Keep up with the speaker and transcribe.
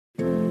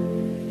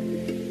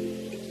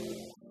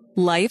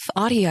Life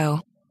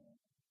Audio.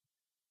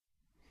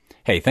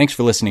 Hey, thanks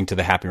for listening to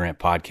the Happy Rant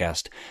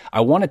podcast.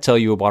 I want to tell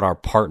you about our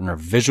partner,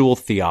 Visual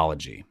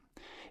Theology.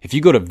 If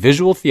you go to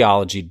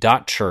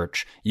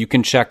visualtheology.church, you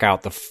can check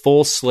out the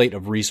full slate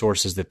of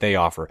resources that they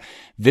offer.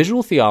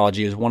 Visual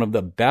Theology is one of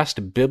the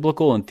best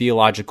biblical and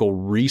theological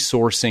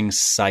resourcing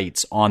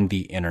sites on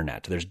the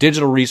internet. There's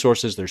digital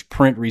resources, there's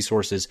print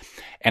resources,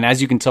 and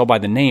as you can tell by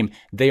the name,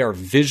 they are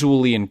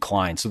visually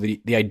inclined. So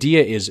the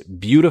idea is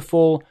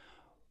beautiful,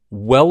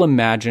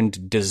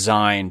 well-imagined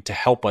design to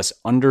help us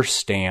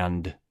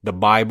understand the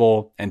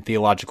Bible and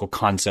theological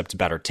concepts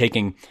better,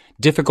 taking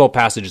difficult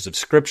passages of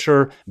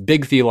Scripture,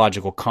 big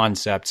theological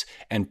concepts,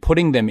 and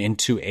putting them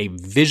into a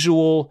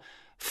visual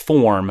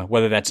form,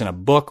 whether that's in a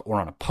book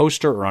or on a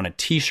poster or on a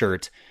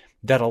t-shirt,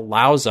 that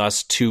allows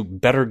us to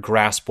better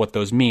grasp what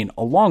those mean,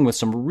 along with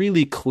some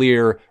really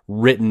clear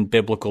written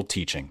biblical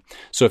teaching.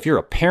 So if you're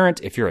a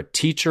parent, if you're a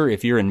teacher,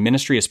 if you're in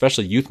ministry,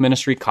 especially youth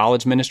ministry,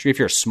 college ministry, if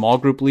you're a small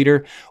group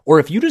leader, or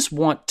if you just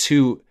want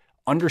to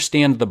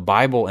understand the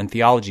Bible and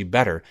theology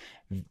better,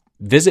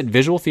 visit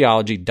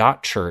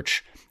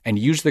visualtheology.church and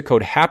use the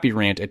code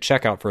HAPPYRANT at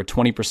checkout for a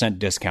 20%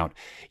 discount.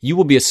 You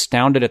will be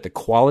astounded at the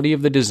quality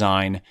of the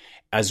design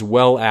as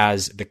well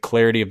as the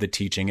clarity of the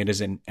teaching. It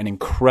is an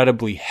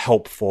incredibly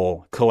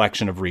helpful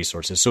collection of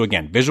resources. So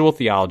again,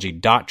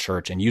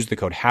 visualtheology.church and use the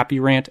code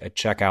HAPPYRANT at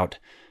checkout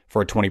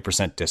for a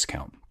 20%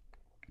 discount.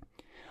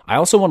 I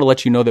also want to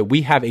let you know that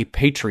we have a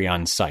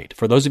Patreon site.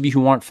 For those of you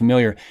who aren't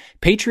familiar,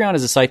 Patreon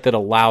is a site that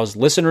allows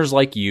listeners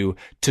like you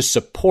to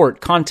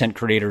support content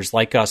creators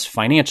like us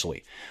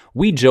financially.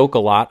 We joke a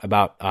lot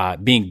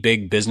about being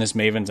big business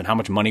mavens and how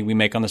much money we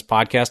make on this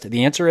podcast.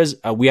 The answer is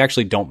we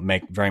actually don't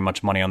make very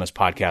much money on this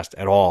podcast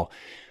at all.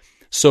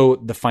 So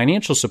the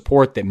financial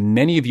support that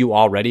many of you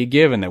already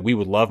give and that we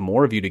would love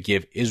more of you to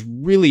give is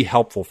really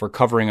helpful for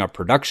covering our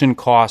production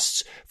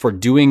costs, for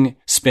doing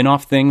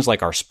spin-off things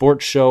like our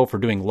sports show, for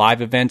doing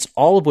live events,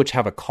 all of which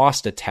have a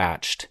cost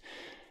attached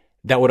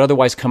that would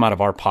otherwise come out of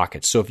our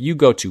pockets. So if you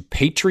go to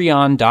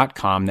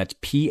patreon.com, that's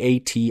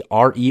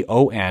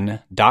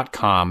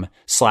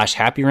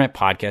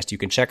patreon.com/happyrantpodcast, you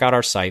can check out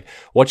our site.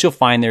 What you'll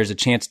find there is a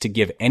chance to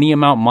give any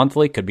amount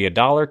monthly, could be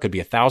 $1, could be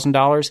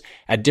 $1,000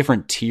 at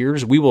different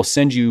tiers. We will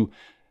send you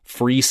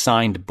free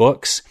signed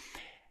books.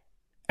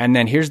 And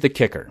then here's the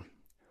kicker.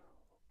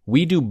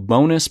 We do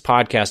bonus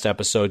podcast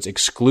episodes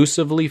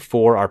exclusively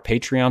for our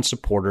Patreon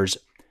supporters.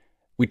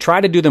 We try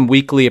to do them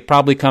weekly. It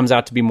probably comes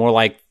out to be more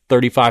like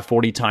 35,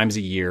 40 times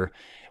a year.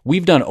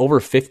 We've done over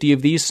 50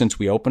 of these since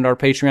we opened our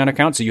Patreon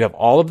account. So you have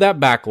all of that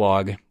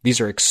backlog. These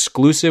are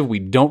exclusive. We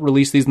don't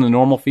release these in the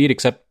normal feed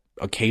except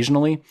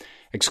occasionally.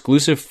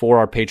 Exclusive for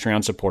our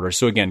Patreon supporters.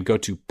 So again, go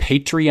to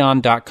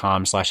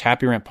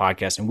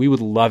patreon.com/happyrantpodcast, and we would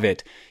love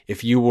it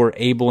if you were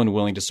able and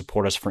willing to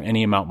support us for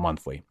any amount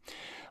monthly.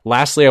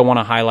 Lastly, I want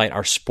to highlight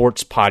our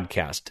sports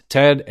podcast.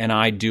 Ted and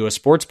I do a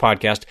sports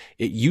podcast.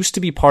 It used to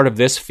be part of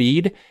this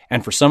feed,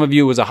 and for some of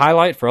you, it was a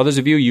highlight. For others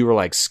of you, you were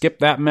like, skip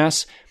that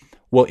mess.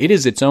 Well, it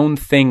is its own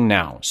thing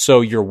now.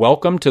 So you're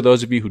welcome to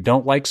those of you who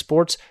don't like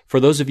sports.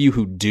 For those of you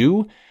who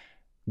do,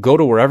 go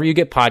to wherever you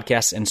get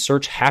podcasts and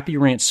search Happy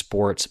Rant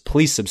Sports.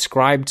 Please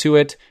subscribe to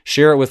it.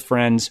 Share it with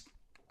friends.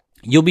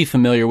 You'll be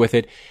familiar with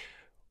it.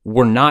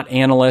 We're not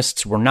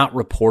analysts, we're not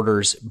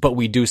reporters, but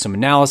we do some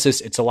analysis.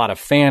 It's a lot of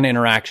fan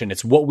interaction.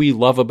 It's what we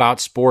love about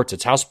sports.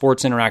 It's how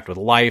sports interact with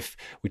life.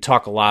 We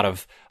talk a lot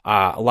of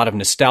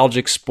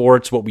nostalgic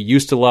sports, what we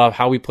used to love,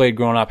 how we played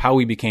growing up, how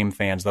we became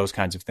fans, those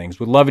kinds of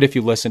things. We'd love it if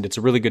you listened. It's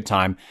a really good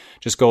time.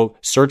 Just go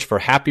search for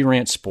Happy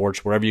Rant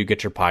Sports wherever you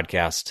get your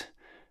podcast.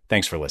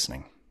 Thanks for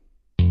listening.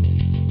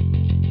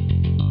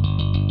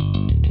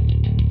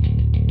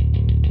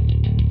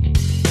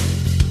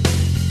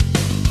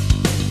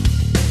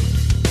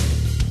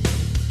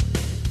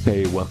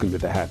 Hey, welcome to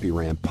the Happy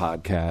Rant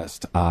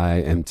podcast. I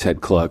am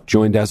Ted Kluck,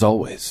 joined as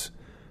always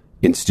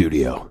in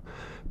studio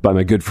by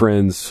my good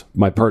friends,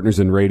 my partners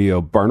in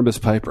radio, Barnabas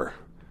Piper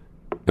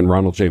and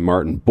Ronald J.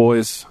 Martin.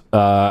 Boys,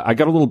 I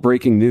got a little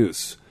breaking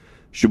news.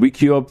 Should we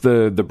cue up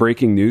the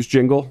breaking news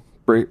jingle?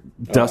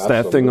 Dust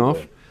that thing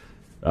off?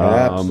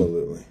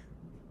 Absolutely.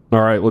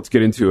 All right, let's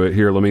get into it.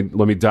 Here, let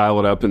me dial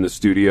it up in the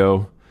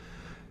studio.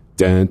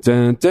 Dun,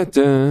 dun, dun,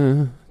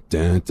 dun.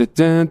 Dun, dun,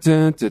 dun,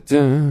 dun, dun,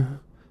 dun.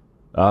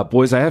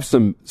 Boys, I have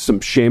some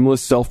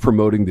shameless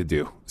self-promoting to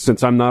do.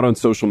 Since I'm not on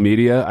social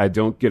media, I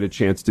don't get a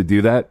chance to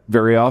do that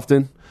very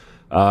often.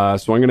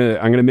 So I'm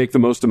gonna make the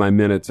most of my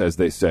minutes, as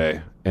they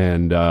say,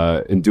 and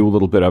do a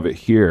little bit of it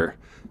here.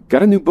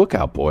 Got a new book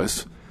out,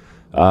 boys.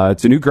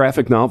 It's a new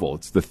graphic novel.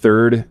 It's the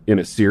third in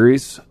a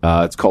series.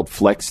 It's called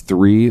Flex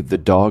 3: The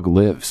Dog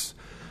Lives.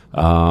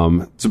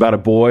 It's about a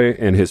boy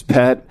and his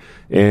pet,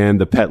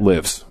 and the pet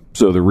lives.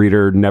 So the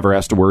reader never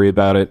has to worry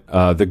about it.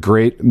 The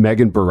great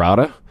Megan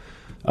Barata,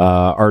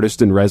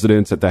 artist in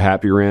residence at the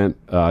Happy Rant,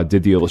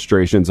 did the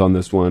illustrations on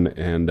this one,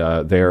 and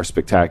they are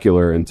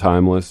spectacular and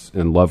timeless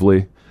and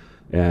lovely,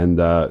 and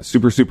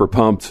super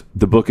pumped.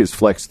 The book is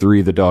Flex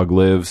 3: The Dog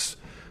Lives.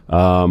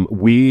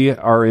 We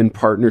are in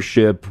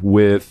partnership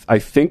with, I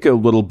think, a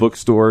little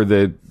bookstore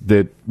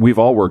that we've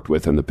all worked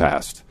with in the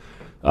past.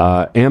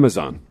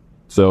 Amazon.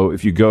 So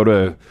if you go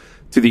to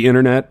the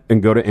internet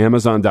and go to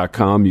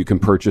Amazon.com, you can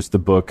purchase the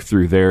book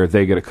through there.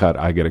 They get a cut,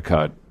 I get a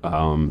cut.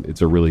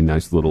 It's a really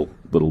nice little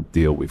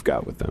deal we've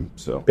got with them.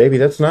 So, baby,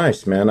 that's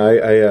nice, man.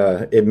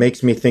 It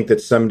makes me think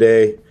that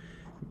someday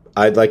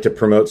I'd like to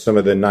promote some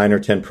of the 9 or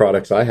 10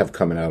 products I have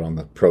coming out on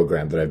the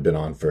program that I've been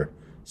on for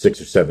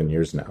 6 or 7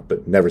 years now,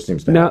 but never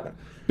seems to happen.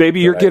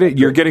 Baby,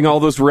 you're getting all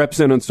those reps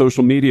in on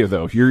social media,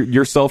 though.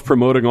 You're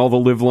self-promoting all the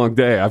live long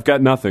day. I've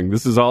got nothing.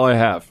 This is all I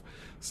have.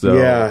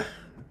 So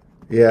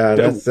yeah,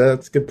 that's a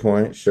good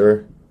point.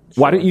 Sure.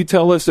 Why don't you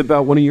tell us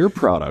about one of your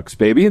products,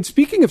 baby? And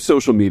speaking of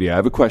social media, I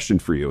have a question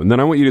for you, and then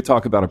I want you to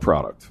talk about a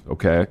product.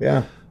 Okay?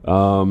 Yeah.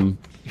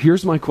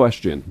 Here's my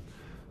question: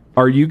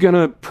 are you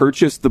gonna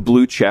purchase the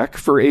blue check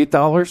for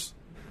 $8?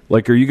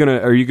 Like, are you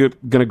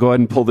gonna go ahead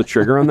and pull the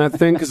trigger on that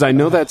thing? Because I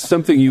know that's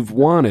something you've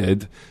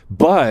wanted,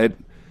 but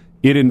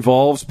it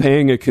involves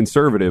paying a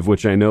conservative,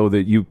 which I know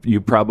that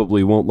you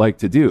probably won't like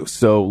to do.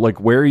 So, like,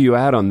 where are you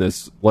at on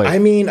this? Like, I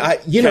mean, don't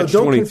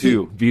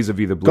Catch-22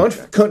 vis-a-vis the blue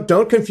check.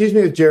 Don't confuse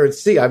me with Jared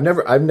C. I've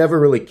never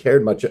really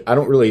cared much.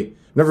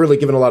 Never really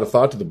given a lot of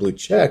thought to the blue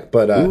check.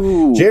 But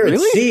Jared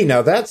really? C.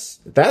 Now that's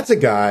a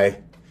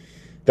guy.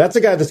 That's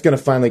a guy that's going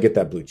to finally get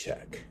that blue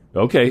check.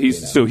 Okay,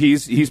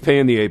 he's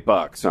paying the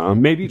 $8, huh?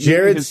 Maybe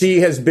Jared C.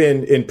 has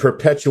been in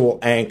perpetual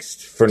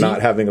angst for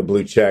not having a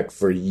blue check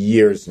for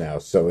years now.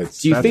 So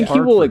it's. Do you think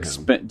he will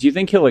Do you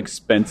think he'll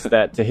expense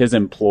that to his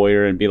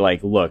employer and be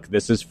like, "Look,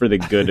 this is for the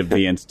good of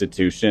the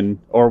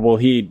institution," or will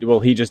he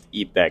just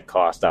eat that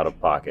cost out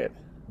of pocket?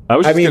 I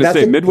was going to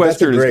say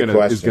Midwestern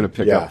is going to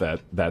pick up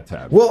that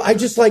tab. Well, I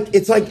just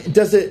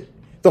does it?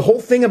 The whole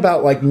thing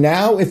about like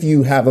now, if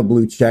you have a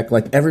blue check,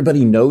 like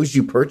everybody knows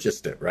you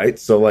purchased it, right?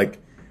 So like.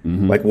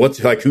 Mm-hmm. Like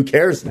who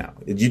cares now?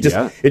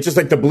 It's just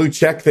like the blue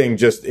check thing.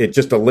 It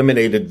just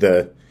eliminated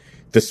the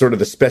sort of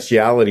the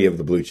speciality of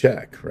the blue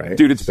check, right?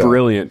 Dude, it's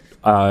brilliant.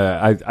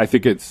 I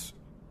think it's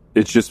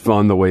just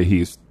fun the way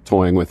he's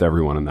toying with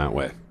everyone in that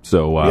way.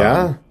 So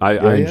I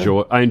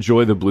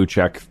enjoy the blue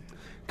check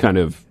kind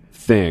of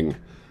thing.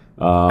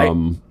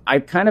 I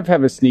kind of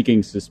have a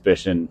sneaking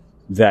suspicion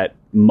that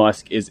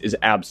Musk is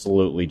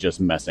absolutely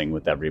just messing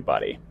with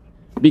everybody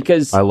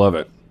because I love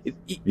it.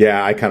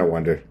 Yeah, I kind of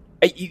wonder.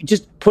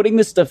 Just putting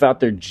this stuff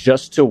out there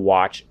just to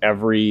watch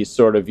every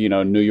sort of,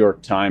 New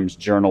York Times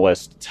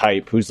journalist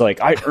type who's like,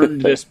 I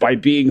earned this by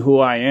being who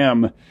I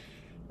am,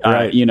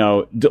 right.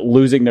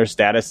 Losing their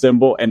status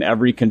symbol, and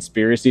every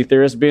conspiracy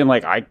theorist being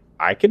like, I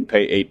can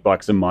pay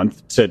 $8 a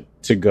month to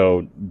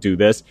go do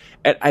this.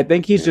 And I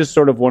think he's just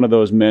sort of one of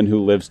those men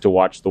who lives to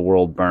watch the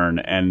world burn,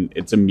 and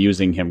it's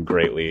amusing him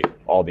greatly,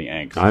 all the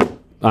angst.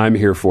 I'm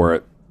here for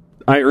it.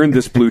 I earned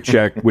this blue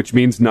check, which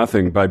means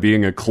nothing, by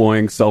being a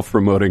cloying,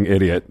 self-promoting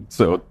idiot.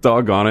 So,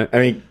 doggone it. I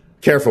mean,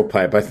 careful,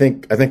 Pipe. I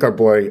think our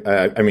boy.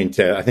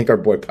 Ted. I think our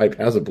boy Pipe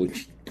has a blue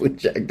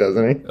check,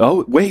 doesn't he?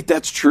 Oh, wait,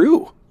 that's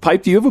true.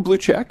 Pipe, do you have a blue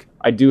check?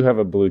 I do have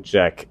a blue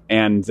check,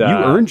 and you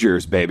earned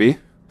yours, baby.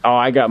 Oh,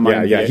 I got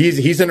mine. Yeah.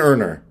 He's an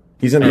earner.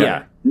 He's an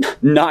earner. Yeah,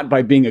 not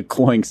by being a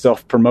cloying,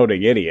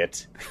 self-promoting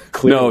idiot.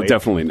 Clearly. No,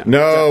 definitely not.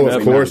 No,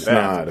 of course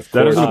not.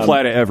 That doesn't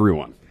apply to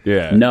everyone.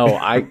 Yeah. No,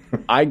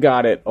 I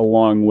got it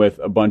along with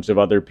a bunch of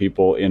other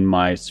people in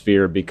my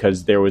sphere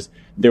because there was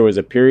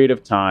a period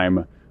of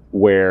time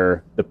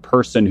where the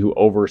person who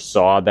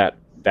oversaw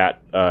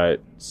that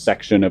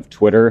section of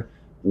Twitter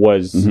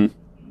was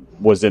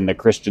in the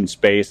Christian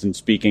space and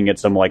speaking at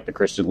some like the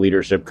Christian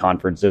leadership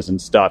conferences and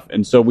stuff.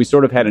 And so we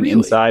sort of had an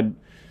inside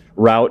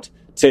route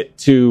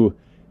to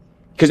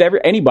because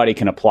anybody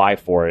can apply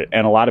for it,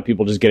 and a lot of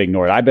people just get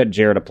ignored. I bet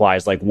Jared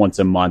applies like once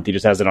a month. He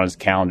just has it on his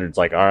calendar. It's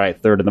like, all right,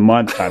 third of the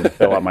month, time to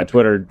fill out my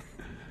Twitter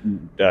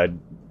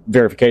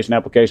verification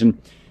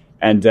application.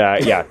 And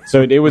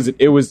so it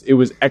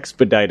was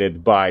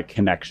expedited by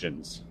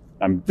connections.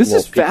 This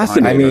is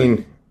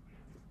fascinating.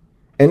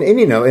 I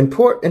mean, and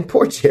poor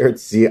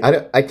Jared C.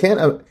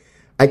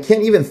 I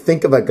can't even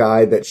think of a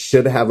guy that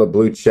should have a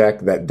blue check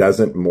that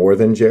doesn't more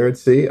than Jared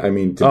C. I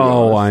mean, to be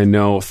honest, I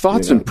know.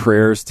 Thoughts and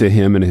prayers to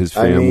him and his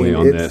family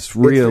on this.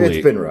 Really,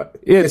 it's been rough.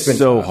 It's been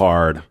so tough.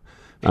 Hard.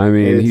 I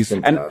mean,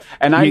 I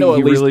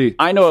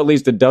know at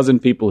least a dozen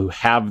people who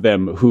have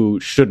them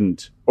who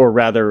shouldn't, or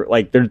rather,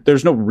 like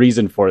there's no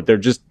reason for it. They're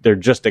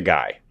just a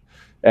guy,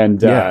 and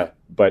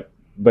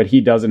but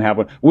he doesn't have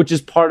one, which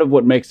is part of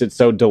what makes it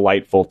so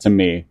delightful to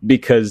me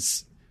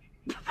because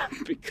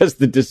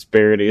the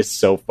disparity is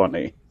so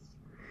funny.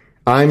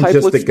 I'm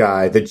just the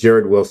guy, the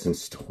Jared Wilson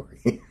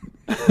story.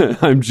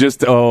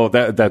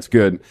 That's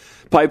good.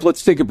 Pipe,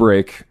 let's take a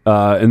break.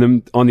 And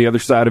then on the other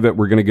side of it,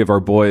 we're going to give our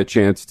boy a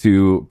chance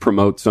to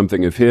promote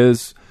something of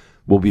his.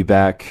 We'll be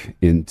back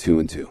in 2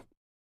 and 2.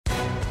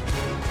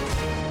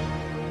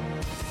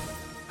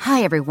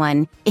 Hi,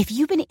 everyone. If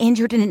you've been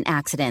injured in an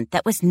accident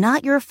that was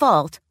not your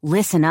fault,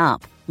 listen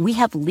up. We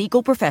have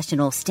legal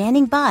professionals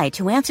standing by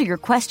to answer your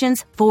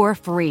questions for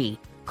free.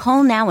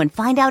 Call now and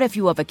find out if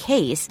you have a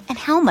case and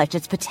how much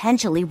it's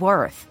potentially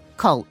worth.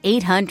 Call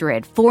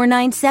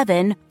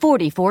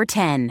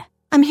 800-497-4410.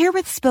 I'm here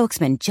with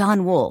spokesman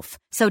John Wolf.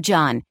 So,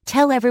 John,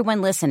 tell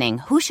everyone listening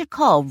who should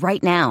call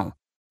right now.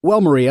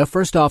 Well, Maria,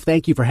 first off,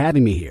 thank you for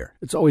having me here.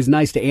 It's always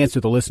nice to answer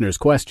the listeners'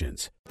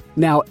 questions.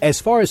 Now, as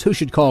far as who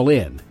should call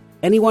in,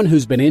 anyone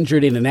who's been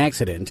injured in an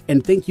accident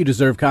and think you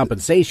deserve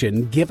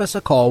compensation, give us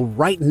a call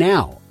right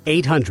now.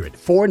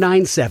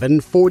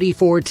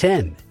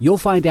 800-497-4410. You'll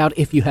find out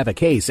if you have a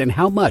case and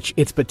how much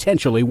it's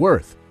potentially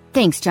worth.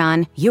 Thanks,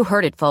 John. You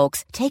heard it,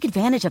 folks. Take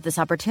advantage of this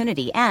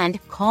opportunity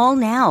and call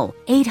now.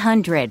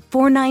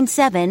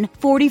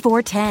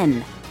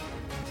 800-497-4410.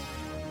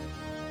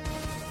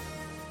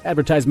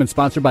 Advertisement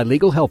sponsored by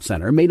Legal Help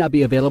Center. May not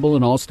be available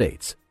in all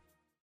states.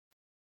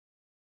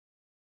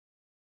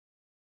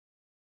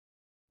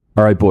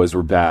 All right, boys,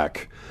 we're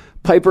back.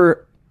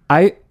 Piper,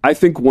 I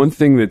think one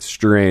thing that's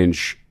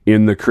strange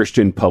in the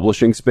Christian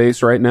publishing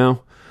space right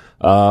now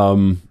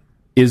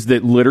is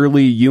that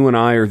literally you and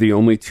I are the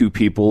only two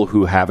people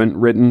who haven't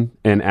written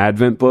an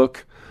Advent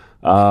book.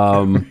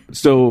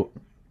 So,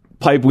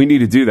 Pipe, we need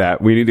to do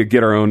that. We need to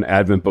get our own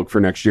Advent book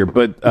for next year.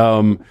 But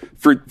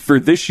for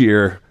this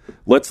year,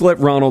 let's let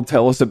Ronald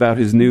tell us about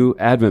his new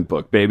Advent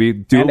book, baby.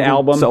 Do an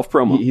album,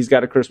 self-promo. He's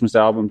got a Christmas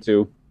album,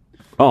 too.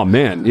 Oh,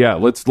 man. Yeah,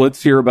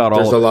 let's hear about all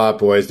of it. There's a lot,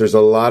 boys. There's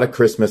a lot of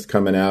Christmas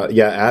coming out.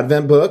 Yeah,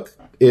 Advent book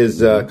is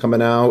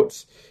coming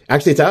out.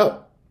 Actually, it's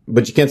out,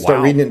 but you can't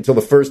start reading it until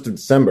the 1st of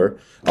December,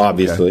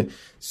 obviously. Okay.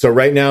 So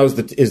right now is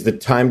the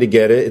time to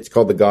get it. It's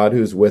called The God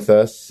Who's With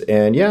Us.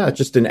 And yeah, it's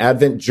just an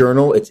Advent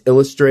journal. It's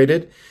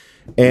illustrated.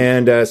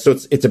 And so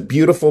it's a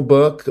beautiful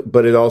book,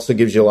 but it also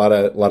gives you a lot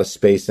of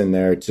space in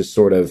there to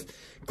sort of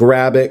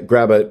grab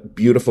a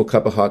beautiful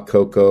cup of hot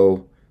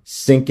cocoa,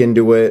 sink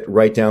into it,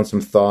 write down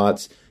some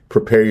thoughts,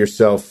 prepare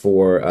yourself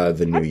for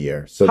the new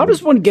year. So how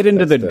does one get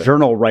into the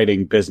journal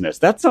writing business?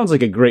 That sounds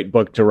like a great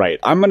book to write.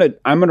 I'm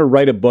gonna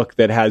write a book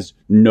that has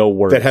no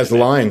words, that has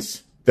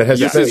lines, that has.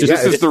 This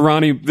is the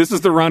Ronnie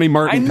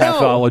Martin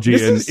pathology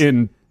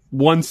in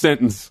one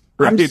sentence.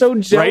 Right? I'm so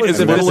jealous. Write as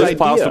little as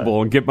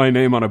possible and get my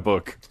name on a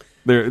book.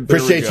 There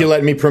Appreciate you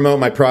letting me promote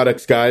my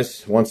products,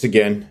 guys, once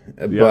again.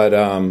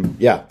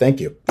 But thank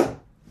you.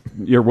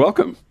 You're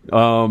welcome.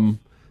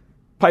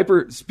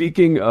 Piper,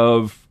 speaking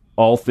of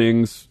all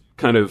things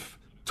kind of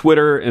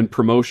Twitter and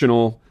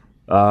promotional,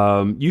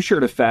 you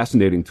shared a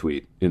fascinating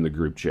tweet in the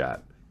group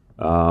chat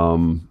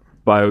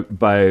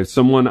by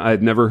someone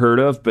I'd never heard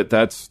of, but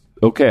that's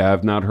okay.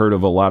 I've not heard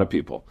of a lot of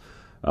people.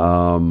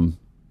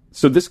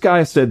 So this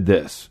guy said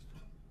this: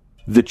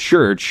 the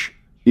church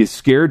is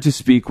scared to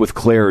speak with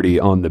clarity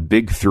on the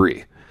big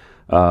three.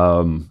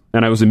 And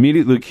I was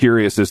immediately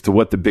curious as to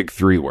what the big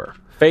three were.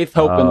 Faith,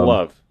 hope, and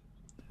love.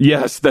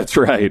 Yes, that's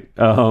right.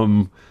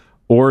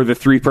 Or the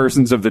three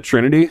persons of the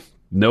Trinity.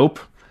 Nope.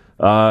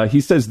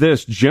 He says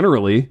this: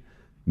 generally,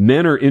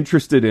 men are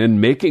interested in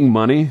making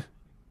money,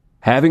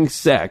 having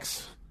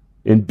sex,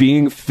 and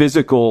being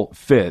physical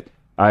fit.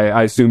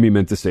 I assume he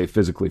meant to say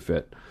physically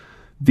fit.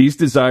 These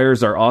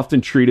desires are often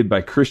treated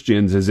by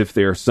Christians as if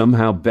they are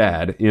somehow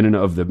bad in and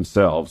of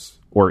themselves,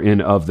 or in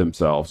of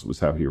themselves was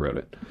how he wrote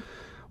it.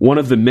 One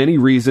of the many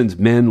reasons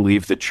men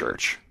leave the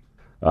church.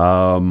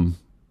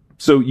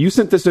 So you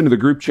sent this into the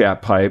group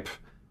chat, Pipe,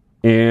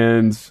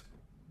 and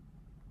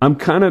I'm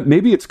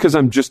maybe it's because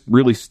I'm just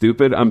really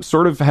stupid. I'm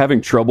sort of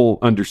having trouble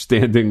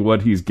understanding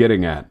what he's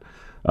getting at.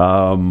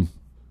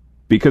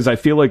 Because I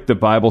feel like the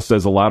Bible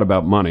says a lot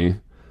about money.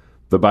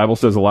 The Bible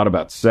says a lot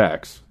about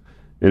sex.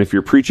 And if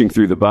you're preaching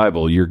through the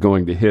Bible, you're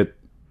going to hit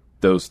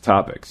those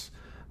topics.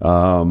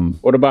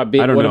 What about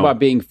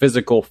being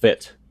physical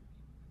fit?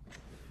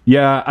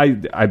 Yeah,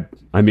 I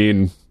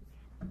mean,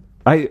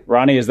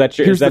 Ronnie, is that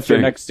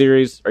your next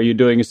series? Are you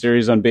doing a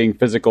series on being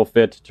physical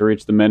fit to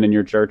reach the men in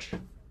your church?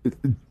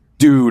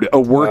 Dude, a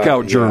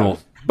workout journal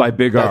by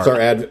Big R.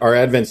 That's our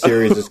Advent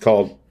series is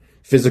called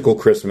Physical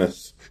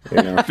Christmas.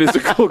 You know?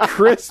 Physical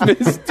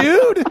Christmas,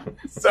 dude.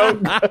 So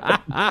good.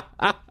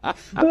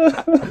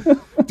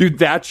 Dude,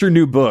 that's your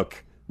new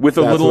book with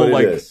a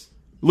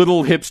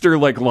little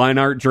hipster line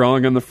art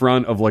drawing on the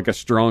front of like a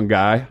strong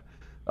guy.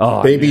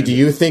 Oh, baby, man. Do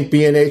you think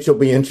B&H will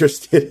be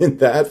interested in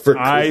that for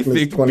Christmas? I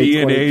think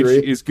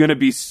B&H is going to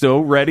be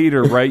so ready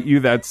to write you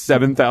that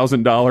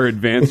 $7,000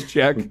 advance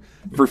check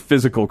for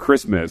Physical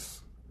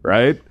Christmas,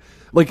 right?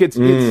 Like it's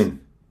the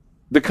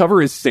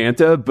cover is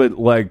Santa, but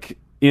like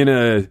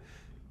as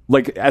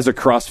a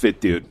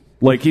CrossFit dude.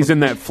 Like he's in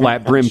that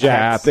flat brim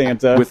cap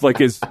Santa with like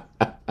his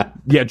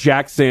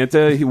Jack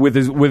Santa with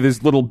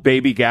his little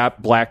Baby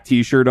Gap black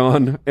T-shirt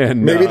on,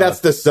 and maybe that's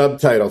the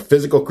subtitle: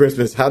 Physical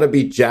Christmas: How to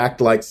be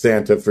jacked like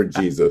Santa for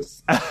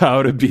Jesus.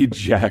 How to be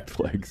jacked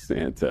like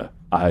Santa.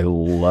 I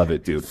love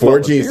it, dude. For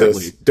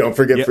Jesus, don't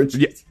forget for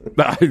Jesus.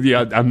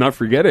 Yeah, I'm not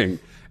forgetting.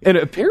 And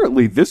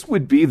apparently, this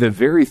would be the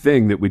very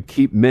thing that would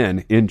keep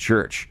men in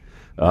church.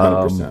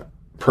 100%.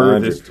 Per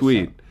this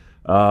tweet.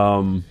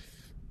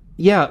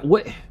 Yeah,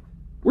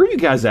 where are you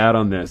guys at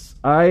on this?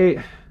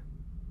 I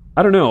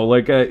don't know.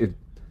 Like,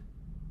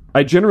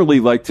 I generally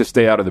like to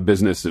stay out of the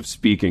business of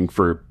speaking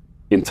for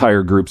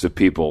entire groups of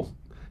people.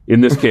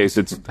 In this case,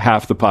 it's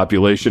half the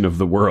population of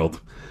the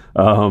world.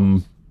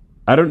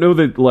 I don't know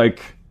that,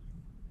 like,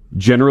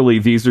 generally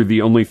these are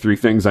the only three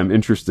things I'm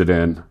interested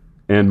in.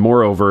 And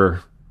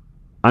moreover,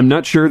 I'm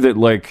not sure that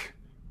like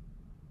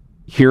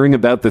hearing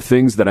about the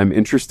things that I'm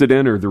interested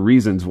in are the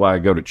reasons why I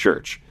go to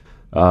church.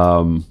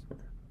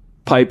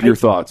 Pipe your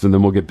thoughts, and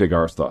then we'll get Big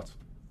R's thoughts.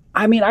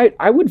 I mean,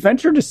 I would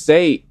venture to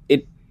say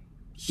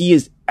he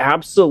is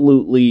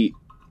absolutely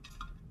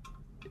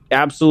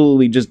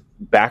just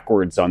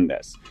backwards on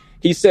this.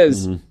 He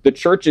says the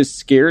church is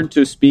scared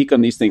to speak on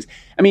these things.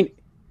 I mean,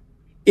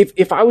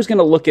 if I was going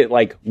to look at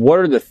like what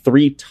are the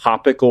three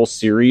topical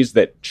series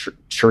that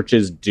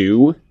churches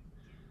do,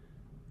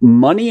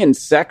 money and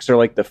sex are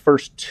like the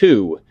first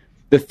two.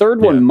 The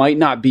third one might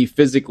not be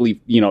physical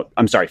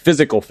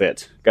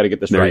fit. Got to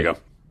get this right. There you go.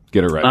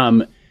 Get it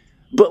right.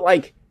 But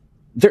like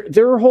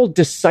there are whole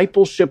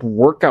discipleship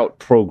workout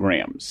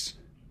programs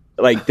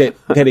like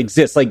that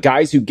exist, like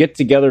guys who get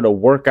together to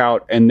work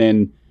out and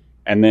then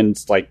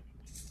it's like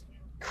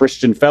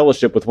Christian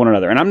fellowship with one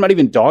another. And I'm not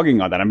even dogging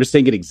on that. I'm just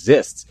saying it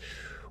exists,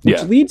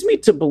 which leads me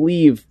to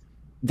believe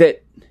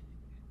that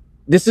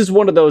this is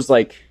one of those,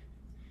 like,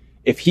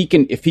 if he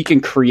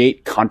can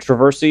create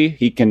controversy,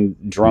 he can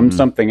drum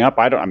something up.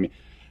 I mean,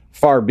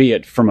 far be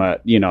it from a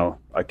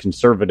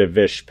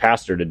conservative-ish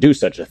pastor to do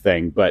such a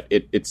thing, but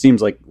it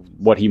seems like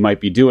what he might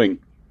be doing.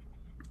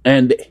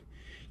 And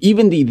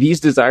even these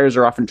desires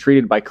are often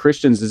treated by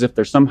Christians as if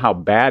they're somehow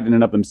bad in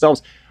and of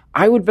themselves.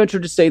 I would venture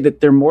to say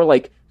that they're more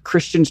like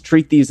Christians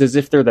treat these as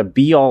if they're the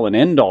be-all and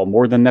end-all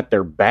more than that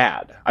they're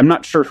bad. I'm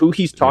not sure who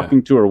he's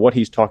talking to or what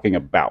he's talking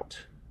about.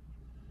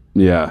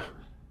 Yeah.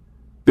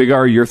 Big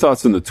R, your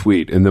thoughts on the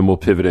tweet, and then we'll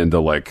pivot into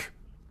like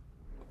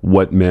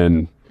what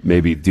men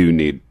maybe do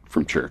need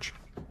from church.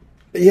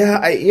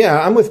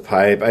 I'm with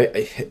Pipe.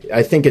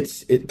 I think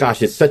it's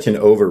such an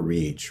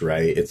overreach,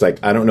 right? It's like,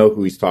 I don't know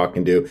who he's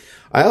talking to.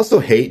 I also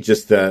hate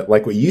just the,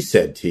 like what you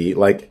said, T,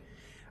 like,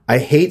 I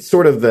hate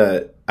sort of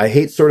the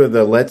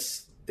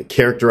let's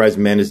characterize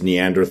men as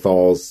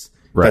Neanderthals.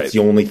 Right. That's the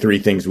only three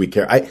things we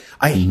care.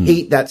 I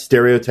hate that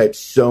stereotype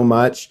so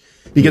much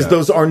because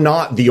those are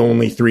not the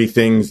only three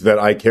things that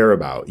I care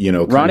about, you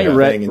know.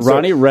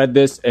 Ronnie read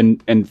this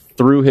and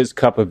threw his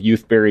cup of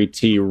youthberry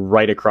tea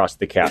right across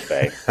the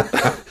cafe.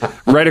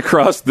 Right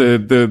across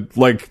the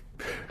like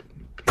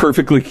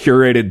perfectly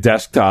curated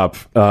desktop.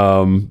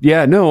 I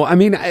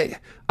mean, I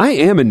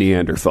am a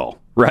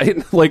Neanderthal,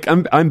 right? Like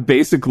I'm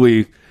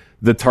basically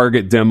the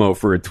target demo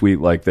for a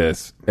tweet like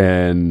this.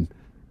 And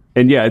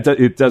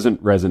it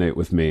doesn't resonate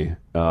with me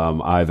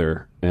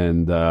either.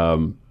 And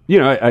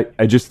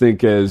I just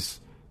think as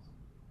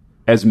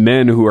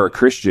men who are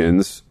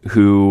Christians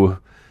who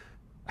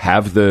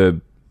have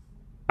the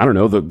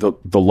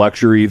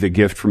luxury, the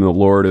gift from the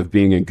Lord of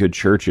being in good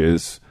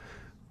churches,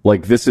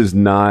 like this is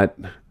not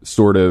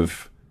sort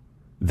of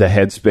the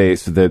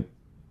headspace that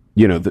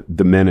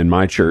the men in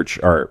my church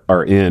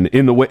are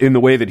in the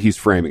way that he's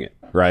framing it,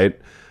 right?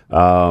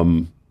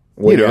 And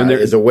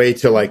as a way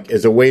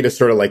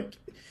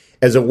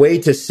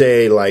to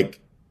say, like,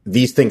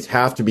 these things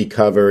have to be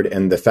covered,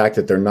 and the fact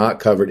that they're not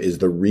covered is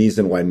the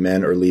reason why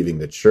men are leaving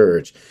the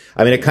church.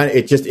 I mean,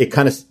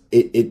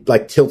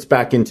 it tilts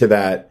back into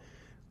that,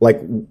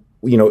 like,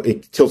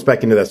 it tilts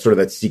back into that sort of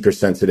that seeker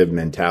sensitive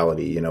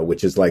mentality,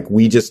 which is like,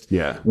 we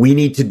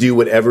need to do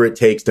whatever it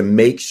takes to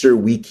make sure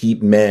we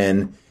keep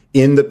men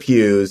in the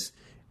pews.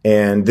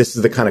 And this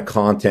is the kind of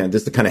content,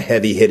 this is the kind of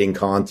heavy hitting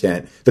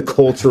content, the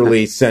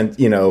culturally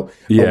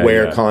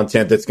aware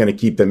content that's going to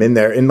keep them in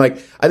there. And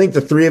like, I think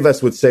the three of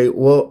us would say,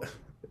 well,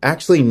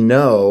 actually,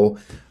 no.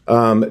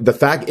 The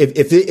fact,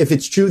 if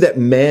it's true that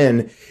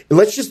men,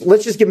 let's just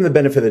give them the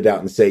benefit of the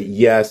doubt and say,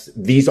 yes,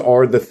 these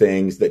are the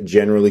things that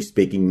generally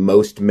speaking,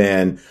 most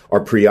men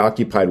are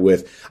preoccupied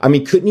with. I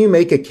mean, couldn't you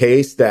make a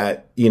case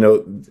that,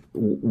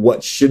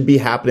 what should be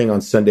happening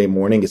on Sunday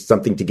morning is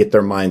something to get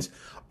their minds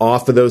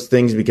off of those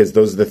things, because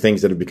those are the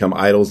things that have become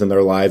idols in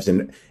their lives.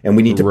 And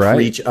we need to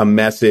preach a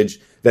message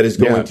that is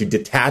going to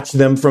detach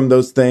them from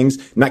those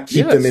things, not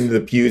keep them into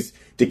the pews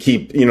to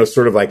keep,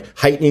 sort of like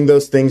heightening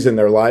those things in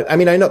their life. I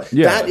mean, I know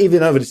that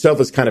even of itself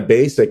is kind of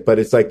basic, but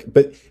it's like,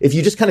 but if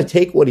you just kind of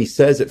take what he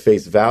says at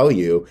face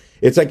value,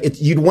 it's like,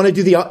 you want to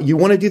do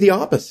the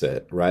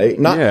opposite, right?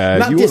 Not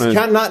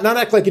discount, not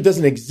act like it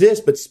doesn't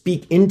exist, but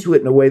speak into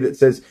it in a way that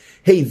says,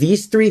 hey,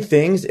 these three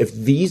things, if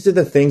these are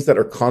the things that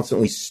are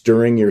constantly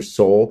stirring your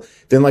soul,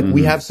 then like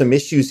we have some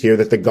issues here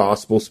that the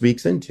gospel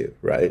speaks into,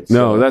 right?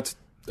 No, that's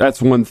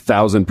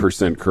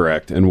 1000%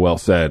 correct and well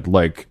said.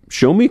 Like,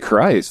 show me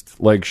Christ,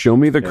 like show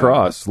me the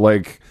cross,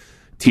 like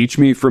teach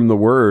me from the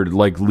word,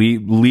 like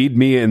lead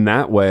me in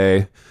that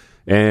way.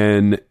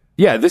 And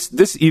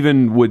this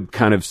even would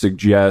kind of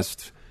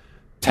suggest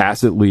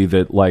tacitly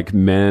that like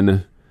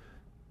men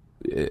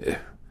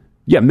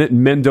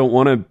don't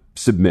want to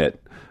submit.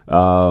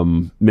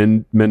 Men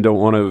don't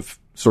want to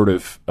sort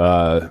of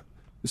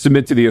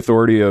submit to the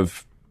authority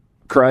of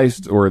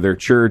Christ or their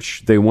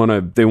church. They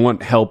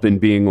want help in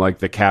being like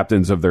the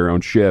captains of their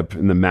own ship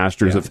and the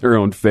masters of their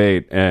own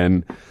fate.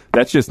 And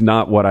that's just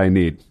not what I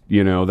need.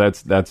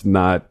 That's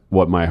not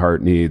what my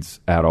heart needs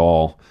at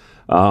all.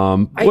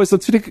 Boys,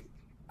 let's take.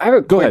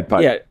 Go ahead,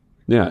 Pipe. Yeah,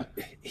 Yeah.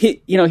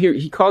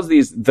 He calls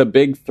these the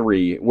big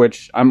three,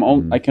 which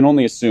I can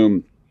only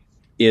assume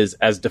is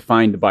as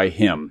defined by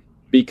him,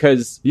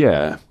 because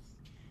you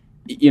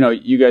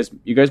guys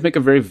make a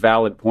very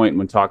valid point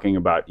when talking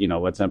about,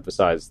 let's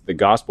emphasize the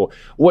gospel.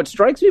 What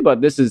strikes me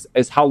about this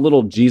is how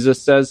little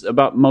Jesus says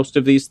about most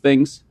of these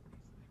things.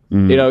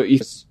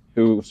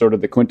 Who sort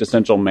of the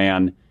quintessential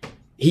man.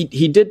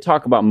 He did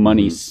talk about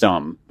money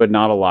some, but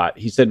not a lot.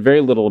 He said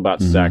very little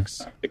about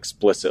sex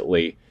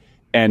explicitly.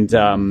 And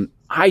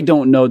I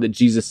don't know that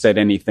Jesus said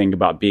anything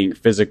about being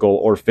physical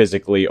or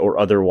physically or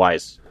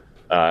otherwise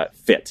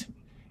fit.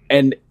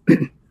 And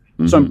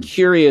so I'm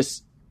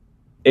curious,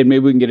 and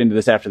maybe we can get into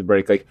this after the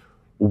break, like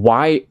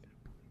why,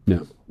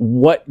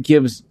 what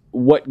gives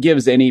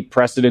any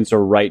precedence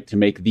or right to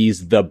make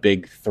these the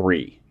big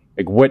three?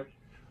 Like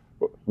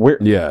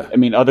I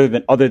mean, other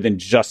than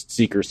just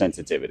seeker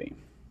sensitivity.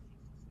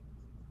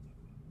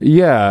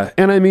 Yeah.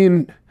 And I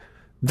mean,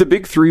 the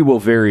big three will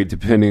vary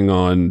depending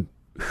on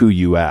who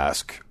you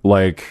ask.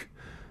 Like,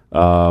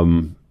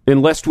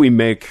 unless we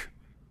make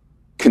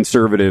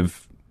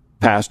conservative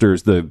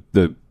pastors the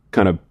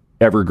kind of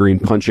evergreen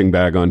punching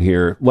bag on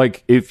here,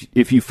 like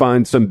if you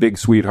find some big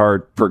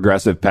sweetheart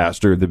progressive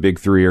pastor, the big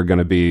three are going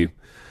to be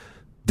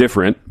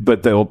different,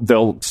 but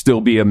they'll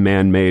still be a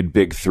man-made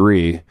big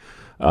three.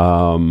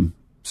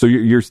 So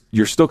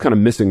you're still kind of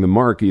missing the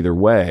mark either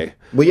way.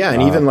 Well, yeah,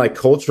 and even like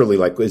culturally,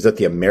 like is that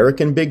the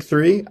American big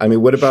three? I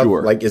mean, what about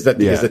like is that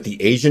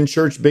the Asian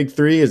church big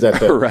three? Is that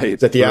the right, is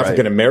that the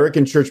African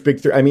American church big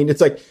three? I mean, it's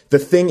like the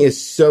thing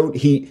is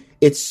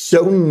it's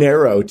so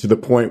narrow to the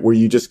point where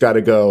you just got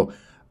to go,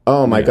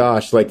 oh my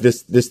gosh, like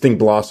this thing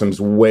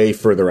blossoms way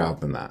further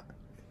out than that.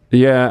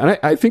 Yeah, and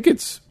I think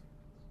it's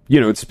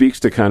it speaks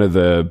to kind of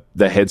the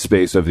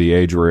headspace of the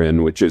age we're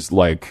in, which is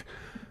like,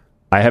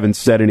 I haven't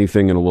said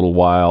anything in a little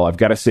while. I've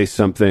got to say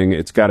something.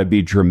 It's got to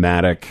be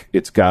dramatic.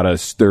 It's got to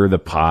stir the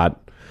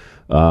pot.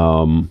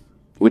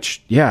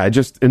 Which,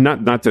 and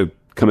not to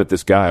come at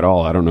this guy at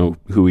all. I don't know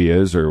who he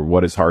is or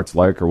what his heart's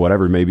like or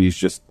whatever. Maybe he's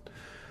just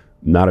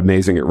not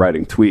amazing at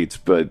writing tweets.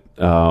 But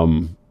I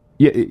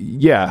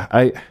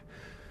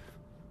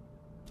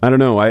don't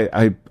know.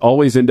 I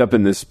always end up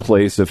in this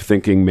place of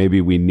thinking maybe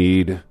we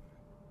need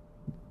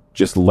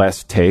just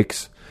less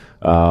takes.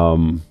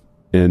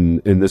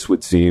 And this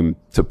would seem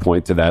to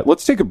point to that.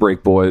 Let's take a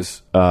break,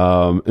 boys.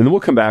 And then we'll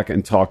come back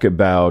and talk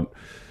about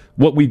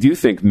what we do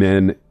think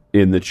men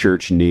in the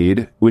church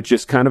need, which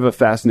is kind of a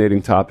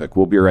fascinating topic.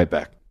 We'll be right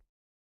back.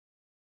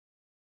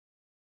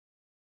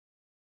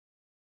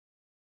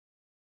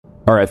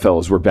 All right,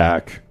 fellas, we're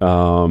back.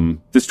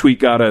 This tweet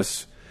got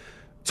us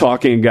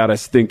talking, got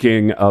us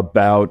thinking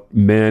about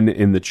men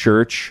in the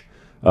church.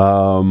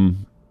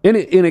 And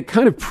it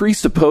kind of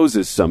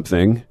presupposes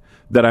something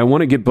that I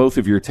want to get both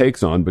of your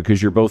takes on,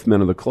 because you're both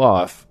men of the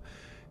cloth,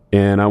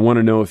 and I want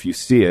to know if you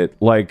see it.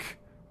 Like,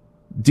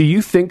 do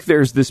you think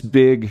there's this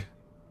big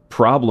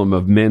problem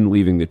of men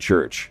leaving the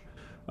church?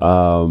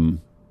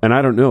 And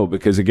I don't know,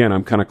 because again,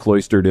 I'm kind of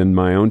cloistered in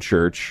my own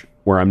church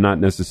where I'm not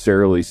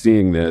necessarily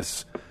seeing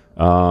this.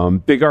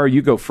 Big R,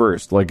 you go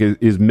first. Like,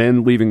 is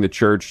men leaving the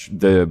church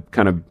the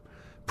kind of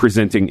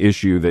presenting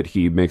issue that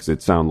he makes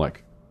it sound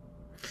like?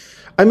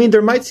 I mean,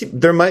 there might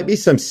be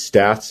some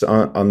stats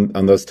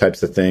on those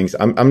types of things.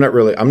 I'm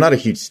not a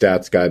huge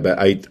stats guy, but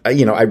I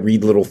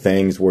read little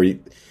things where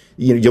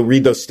you'll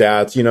read those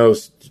stats.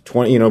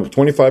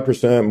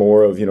 25%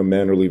 more of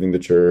men are leaving the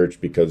church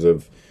because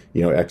of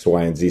X,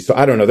 Y, and Z. So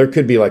I don't know. There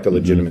could be like a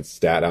legitimate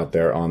stat out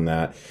there on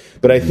that.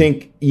 But I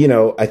think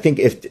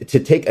if to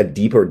take a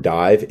deeper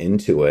dive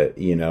into it,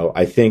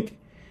 I think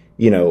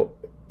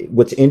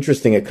what's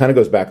interesting. It kind of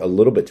goes back a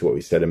little bit to what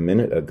we said a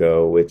minute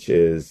ago, which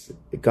is,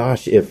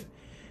 gosh, if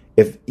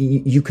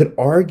you could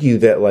argue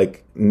that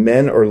like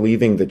men are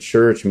leaving the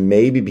church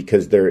maybe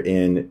because they're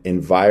in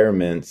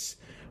environments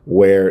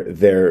where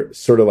they're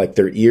sort of like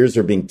their ears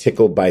are being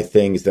tickled by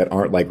things that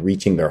aren't like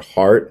reaching their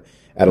heart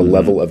at a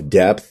level of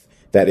depth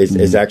that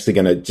is actually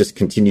going to just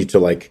continue to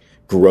like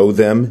grow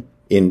them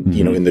in,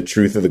 in the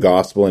truth of the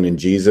gospel and in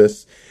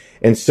Jesus.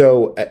 And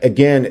so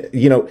again,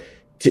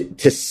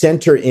 to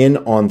center in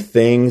on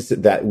things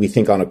that we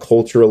think on a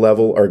cultural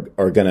level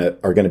are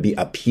gonna be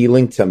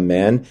appealing to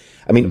men.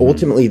 I mean,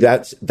 ultimately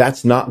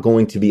that's not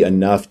going to be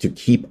enough to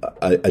keep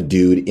a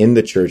dude in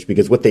the church,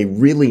 because what they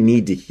really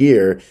need to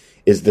hear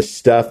is the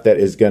stuff that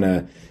is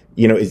gonna,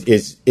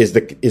 is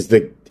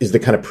the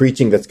kind of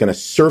preaching that's gonna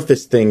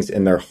surface things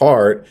in their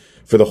heart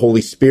for the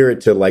Holy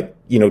Spirit to like,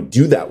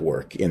 do that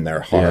work in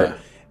their heart. Yeah.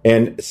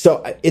 And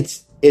so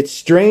it's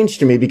strange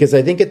to me, because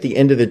I think at the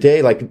end of the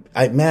day, like,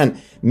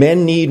 men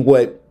need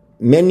what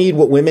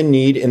women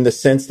need, in the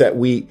sense that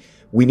we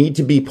need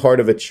to be part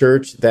of a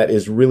church that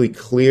is really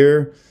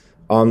clear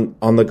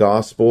on the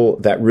gospel,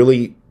 that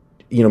really,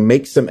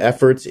 makes some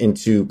efforts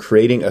into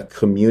creating a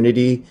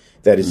community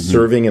that is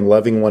serving and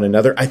loving one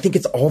another. I think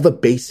it's all the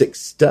basic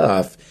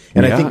stuff.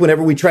 And I think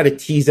whenever we try to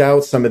tease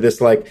out some of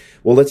this, like,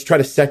 well, let's try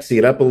to sexy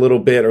it up a little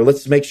bit, or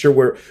let's make sure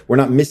we're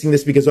not missing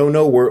this because, oh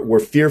no, we're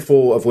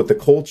fearful of what the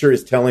culture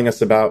is telling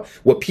us about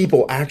what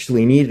people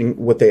actually need and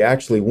what they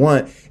actually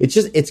want.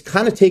 It's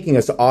kind of taking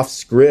us off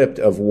script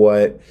of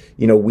what,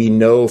 we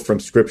know from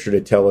scripture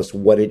to tell us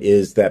what it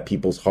is that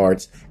people's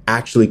hearts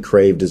actually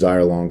crave,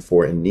 desire, long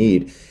for, and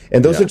need.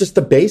 And those are just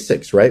the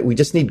basics, right? We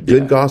just need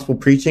good gospel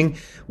preaching.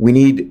 We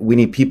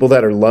need people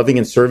that are loving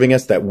and serving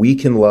us, that we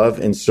can love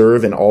and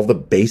serve in all the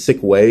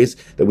basic ways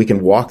that we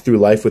can walk through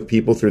life with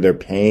people, through their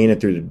pain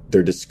and through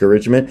their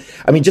discouragement.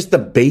 I mean, just the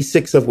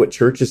basics of what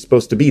church is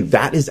supposed to be.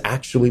 That is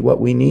actually what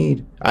we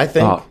need, I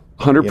think.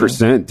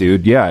 100%,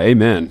 dude. Yeah,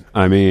 amen.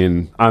 I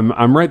mean,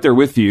 I'm right there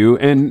with you.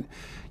 And,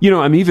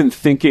 I'm even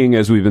thinking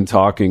as we've been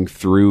talking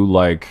through,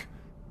 like,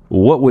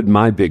 what would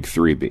my big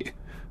three be?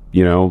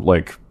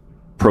 Like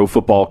pro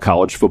football,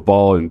 college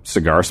football, and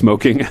cigar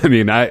smoking. I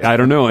mean, I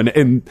don't know.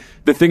 And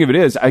the thing of it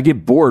is, I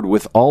get bored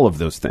with all of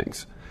those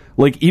things.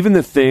 Like, even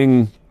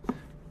the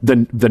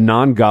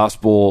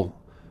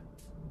non-gospel,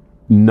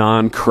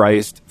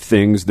 non-Christ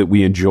things that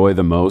we enjoy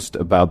the most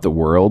about the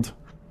world,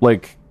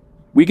 like,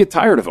 we get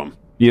tired of them.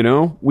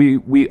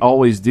 We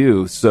always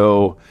do.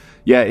 So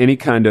yeah, any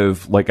kind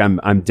of, like,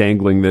 I'm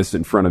dangling this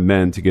in front of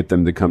men to get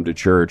them to come to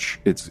church,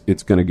 it's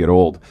going to get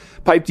old.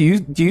 Pipe, do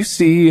you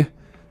see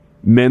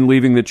men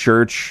leaving the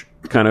church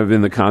kind of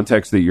in the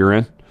context that you're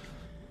in?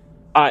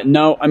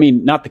 No, I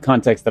mean, not the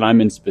context that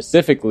I'm in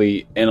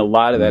specifically. And a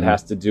lot of that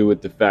has to do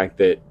with the fact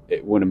that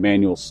when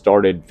Emmanuel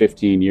started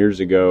 15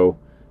 years ago,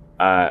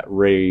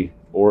 Ray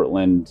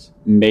Ortlund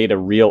made a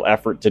real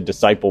effort to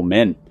disciple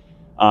men.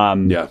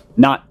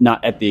 Not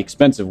at the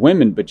expense of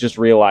women, but just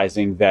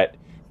realizing that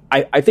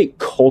I think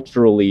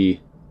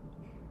culturally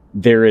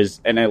there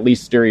is, and at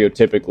least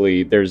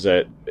stereotypically,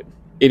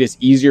 it is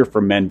easier for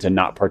men to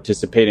not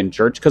participate in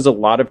church because a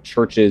lot of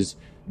churches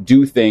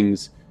do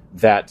things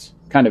that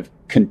kind of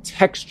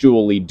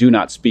contextually do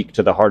not speak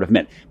to the heart of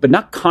men, but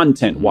not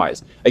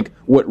content-wise. Like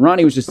what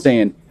Ronnie was just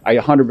saying, I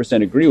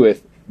 100% agree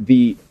with.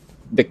 The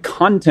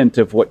content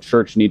of what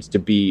church needs to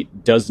be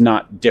does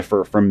not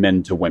differ from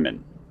men to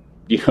women.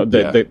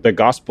 The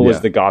gospel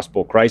is the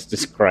gospel. Christ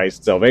is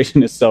Christ.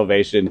 Salvation is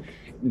salvation.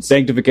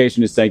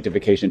 Sanctification is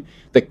sanctification.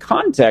 The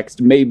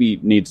context maybe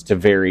needs to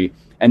vary.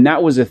 And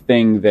that was a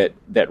thing that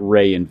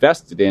Ray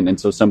invested in. And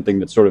so something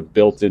that's sort of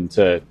built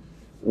into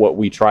what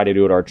we try to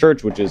do at our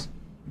church, which is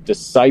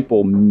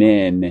disciple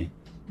men,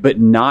 but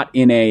not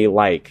in a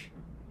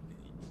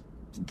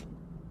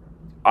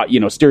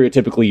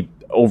stereotypically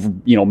over,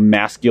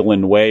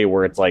 masculine way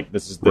where it's like,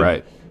 this is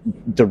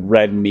the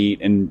red meat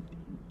and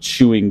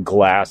chewing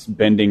glass,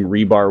 bending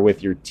rebar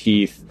with your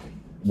teeth,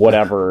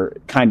 whatever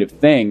kind of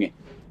thing.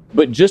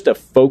 But just a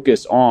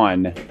focus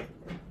on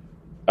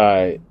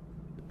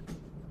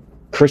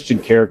Christian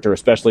character,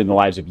 especially in the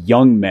lives of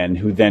young men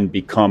who then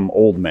become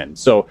old men.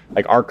 So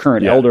like our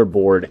current elder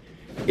board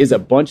is a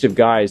bunch of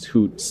guys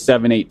who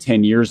 7, 8,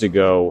 10 years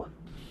ago,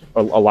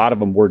 a lot of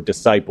them were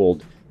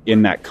discipled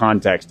in that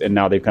context. And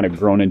now they've kind of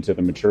grown into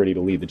the maturity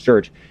to lead the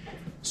church.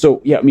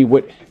 So, yeah, I mean,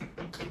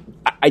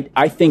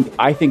 I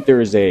think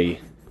there's a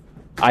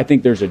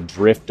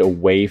drift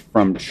away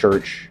from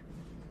church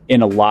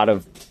in a lot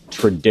of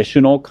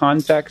traditional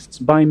contexts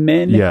by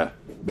men.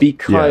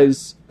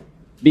 Because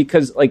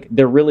like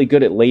they're really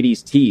good at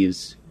ladies'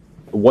 teas.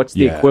 What's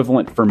the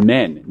equivalent for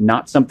men?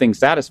 Not something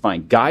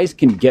satisfying. Guys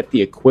can get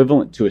the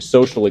equivalent to a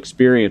social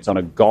experience on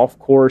a golf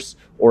course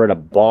or at a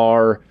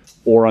bar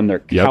or on their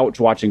couch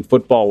watching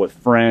football with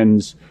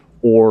friends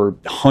or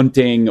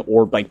hunting,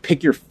 or like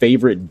pick your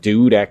favorite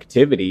dude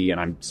activity. And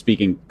I'm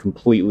speaking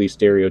completely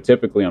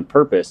stereotypically on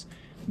purpose.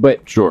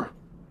 But sure.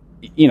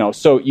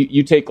 So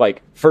you take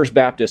like First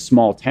Baptist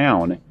small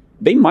town,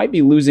 they might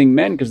be losing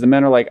men because the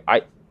men are like,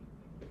 I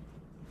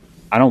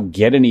don't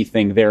get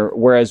anything there.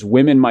 Whereas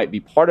women might be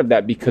part of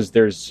that because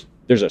there's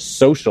a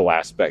social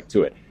aspect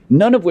to it.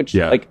 None of which,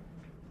 like,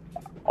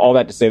 all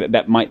that to say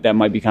that might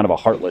be kind of a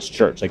heartless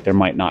church. Like there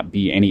might not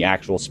be any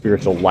actual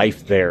spiritual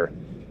life there,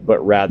 but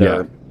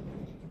rather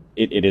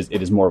it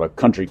is more of a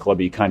country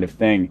clubby kind of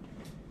thing.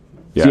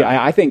 Yeah. See,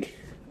 I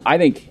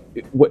think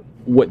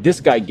what this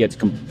guy gets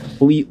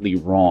completely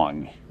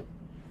wrong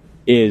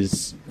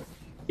is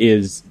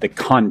the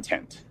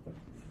content.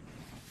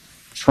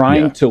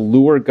 Trying to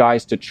lure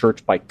guys to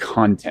church by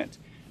content.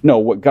 No,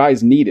 what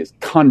guys need is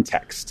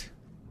context.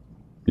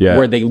 Yeah.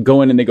 Where they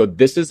go in and they go,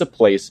 this is a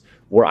place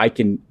where I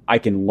can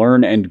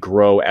learn and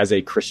grow as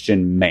a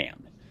Christian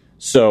man.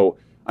 So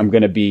I'm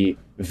going to be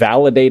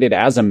validated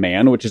as a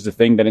man, which is a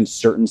thing that in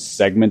certain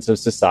segments of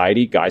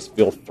society, guys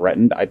feel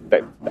threatened.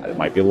 That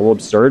might be a little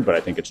absurd, but I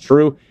think it's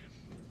true.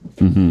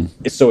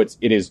 Mm-hmm. So it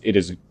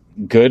is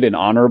good and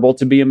honorable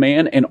to be a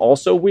man, and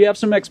also we have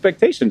some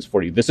expectations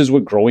for you. This is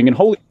what growing in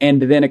holy,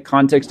 and then a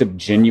context of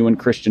genuine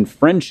Christian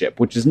friendship,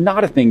 which is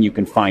not a thing you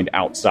can find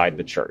outside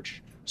the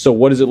church. So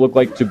what does it look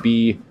like to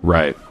be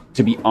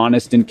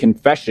honest in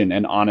confession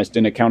and honest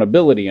in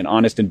accountability and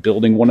honest in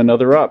building one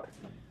another up?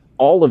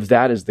 all of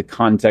that is the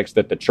context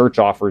that the church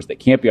offers that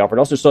can't be offered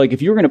also. So like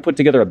if you were going to put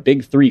together a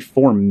big three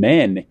for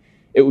men,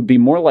 it would be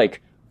more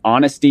like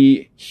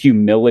honesty,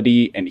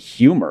 humility, and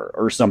humor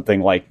or something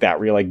like that,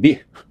 where you're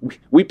like,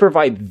 we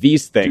provide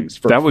these things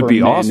for that would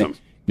be men awesome.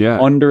 Yeah.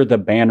 Under the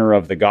banner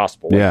of the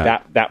gospel.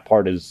 Like that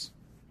part is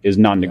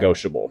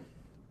non-negotiable.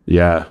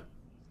 Yeah.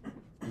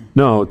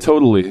 No,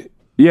 totally.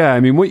 Yeah, I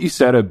mean, what you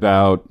said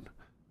about,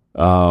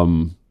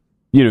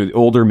 the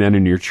older men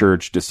in your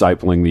church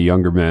discipling the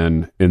younger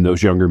men, and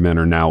those younger men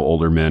are now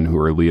older men who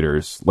are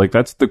leaders. Like,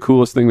 that's the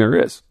coolest thing there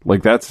is.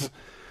 Like, that's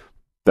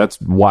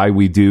why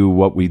we do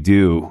what we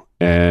do,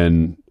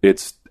 and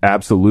it's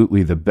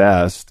absolutely the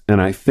best.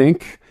 And I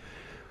think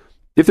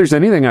if there's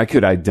anything I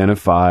could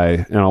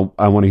identify, and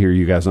I want to hear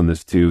you guys on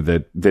this too,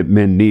 that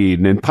men need,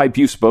 and Pipe,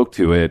 you spoke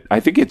to it, I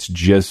think it's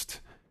just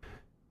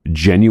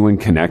genuine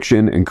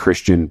connection and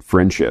Christian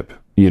friendship.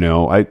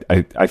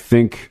 I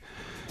think,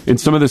 and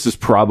some of this is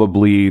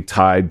probably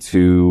tied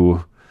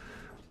to,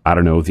 I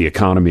don't know, the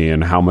economy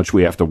and how much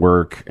we have to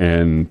work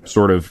and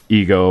sort of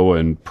ego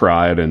and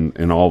pride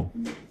and all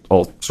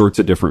sorts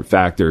of different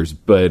factors.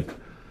 But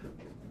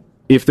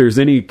if there's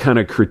any kind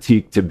of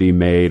critique to be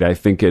made, I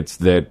think it's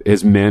that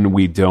as men,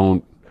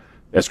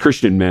 as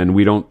Christian men,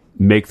 we don't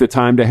make the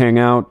time to hang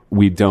out.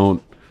 We've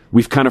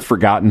kind of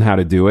forgotten how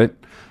to do it.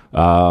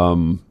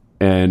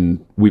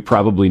 And we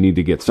probably need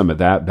to get some of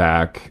that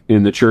back.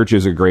 And the church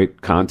is a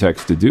great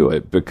context to do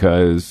it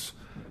because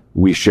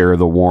we share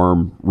the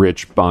warm,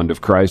 rich bond of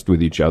Christ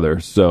with each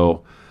other.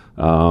 So,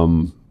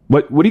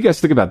 what do you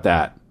guys think about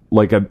that?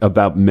 Like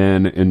about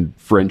men and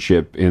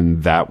friendship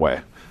in that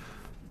way?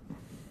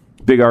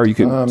 Big R, you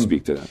can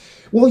speak to that.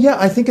 Well, yeah,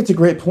 I think it's a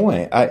great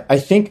point. I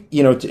think,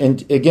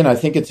 and again, I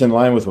think it's in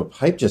line with what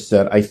Pipe just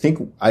said. I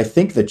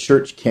think the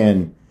church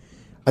can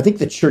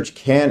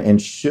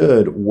and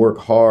should work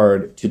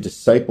hard to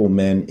disciple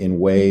men in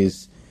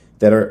ways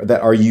that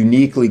are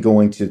uniquely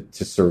going to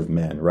serve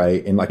men,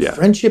 right? And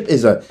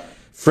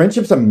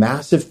friendship's a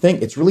massive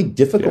thing. It's really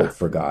difficult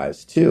for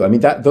guys too. I mean,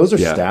 those are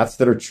stats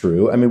that are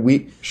true. I mean,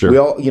 we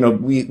all,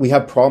 we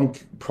have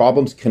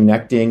problems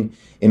connecting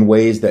in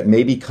ways that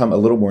maybe come a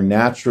little more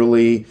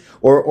naturally,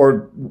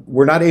 or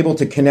we're not able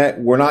to connect.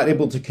 We're not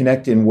able to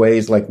connect in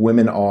ways like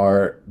women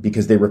are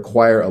because they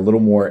require a little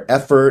more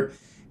effort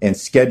and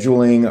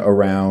scheduling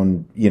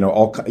around,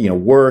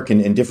 work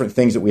and different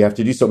things that we have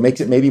to do. So it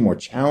makes it maybe more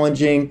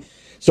challenging.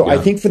 So I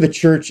think for the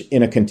church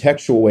in a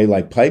contextual way,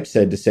 like Pipe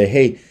said, to say,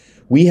 hey,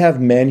 we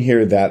have men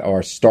here that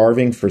are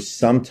starving for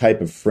some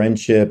type of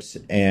friendships,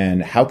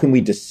 and how can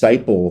we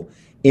disciple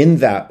in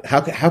that? How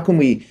can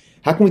we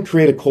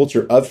create a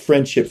culture of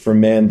friendship for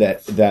men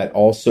that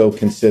also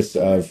consists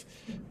of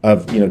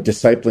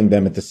discipling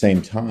them at the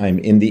same time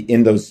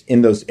in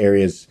those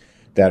areas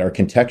that are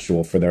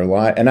contextual for their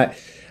life? And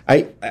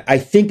I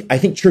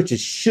think churches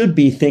should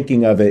be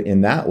thinking of it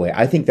in that way.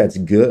 I think that's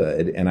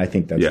good, and I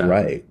think that's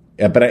right.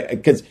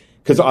 But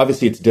because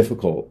obviously it's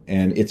difficult,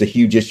 and it's a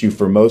huge issue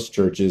for most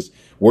churches.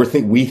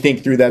 We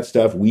think through that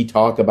stuff. We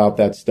talk about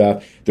that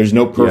stuff. There's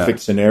no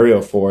perfect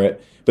scenario for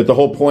it. But the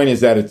whole point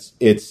is that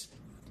it's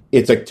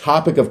a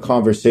topic of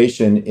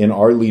conversation in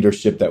our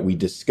leadership that we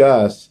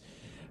discuss.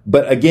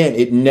 But again,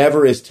 it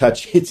never is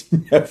It's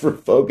never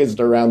focused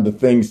around the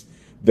things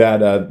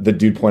that the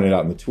dude pointed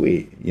out in the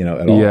tweet.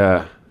 At all.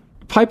 Yeah.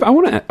 Pipe, I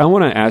want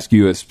to ask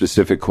you a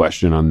specific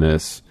question on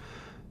this.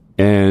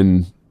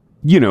 And,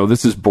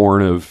 this is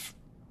born of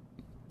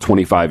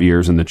 25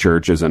 years in the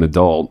church as an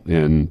adult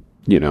and,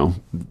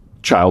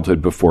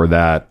 childhood before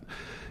that.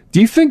 Do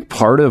you think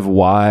part of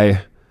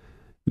why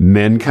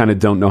men kind of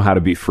don't know how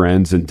to be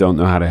friends and don't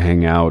know how to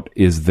hang out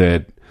is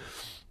that,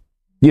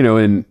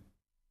 in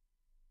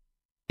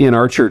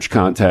our church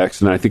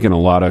context, and I think in a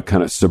lot of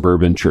kind of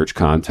suburban church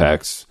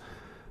contexts,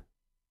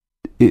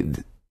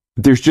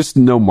 there's just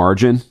no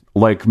margin.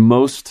 Like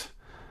most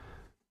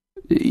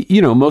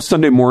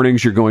Sunday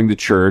mornings you're going to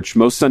church.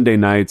 Most Sunday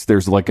nights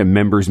there's like a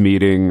members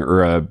meeting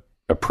or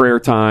a prayer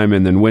time,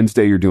 and then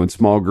Wednesday you're doing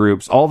small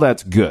groups. All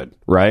that's good,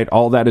 right?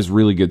 All that is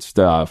really good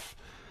stuff.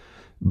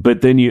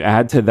 But then you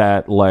add to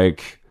that,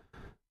 like,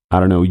 I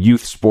don't know,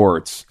 youth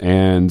sports,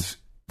 and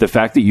the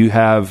fact that you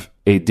have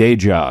a day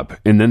job,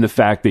 and then the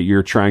fact that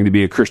you're trying to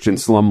be a Christian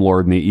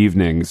slumlord in the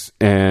evenings.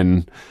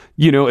 And,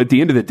 at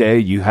the end of the day,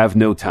 you have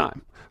no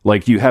time.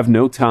 Like, you have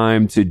no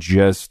time to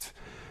just,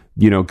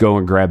 go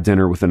and grab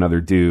dinner with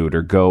another dude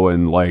or go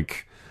and,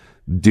 like,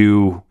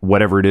 do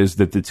whatever it is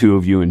that the two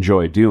of you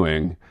enjoy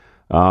doing.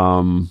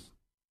 Do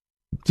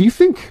you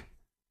think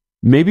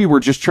maybe we're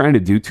just trying to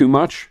do too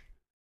much?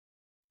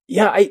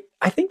 Yeah,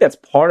 I think that's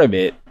part of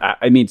it.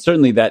 I mean,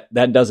 certainly that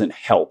doesn't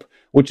help,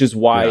 which is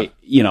why,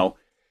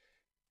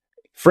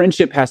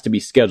 friendship has to be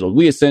scheduled.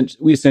 We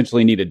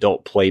essentially need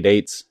adult play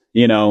dates,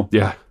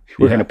 Yeah.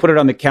 We're going to put it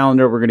on the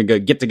calendar. We're going to go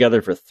get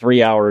together for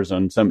 3 hours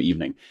on some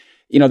evening.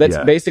 That's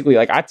basically,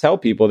 like, I tell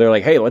people, they're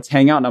like, hey, let's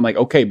hang out. And I'm like,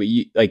 okay, but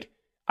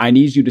I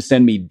need you to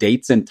send me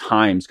dates and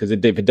times, because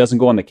if it doesn't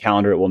go on the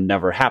calendar, it will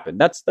never happen.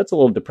 That's a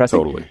little depressing.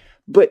 Totally.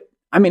 But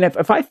I mean,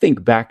 if I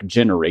think back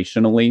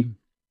generationally,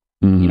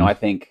 I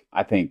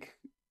think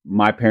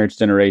my parents'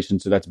 generation,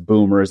 so that's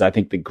boomers, I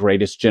think the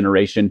greatest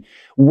generation,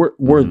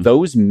 were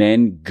those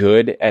men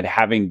good at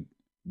having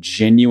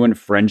genuine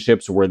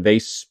friendships where they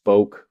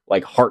spoke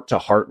like heart to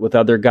heart with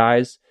other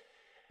guys?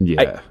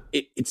 Yeah.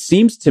 It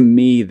seems to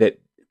me that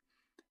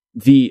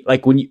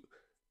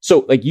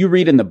you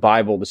read in the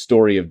Bible the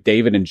story of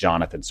David and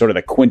Jonathan, sort of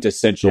the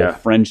quintessential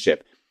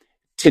friendship.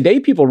 Today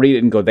people read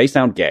it and go, they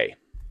sound gay.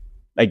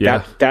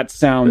 That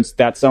sounds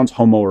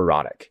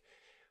homoerotic.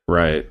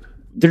 Right.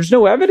 There's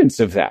no evidence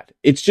of that.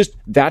 It's just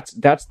that's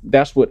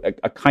what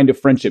a kind of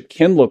friendship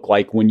can look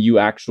like when you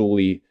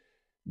actually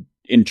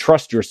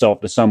entrust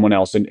yourself to someone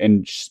else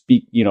and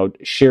speak,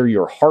 share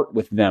your heart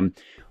with them.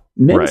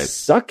 Men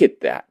suck at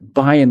that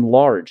by and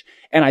large.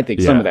 And I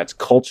think some of that's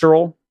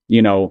cultural.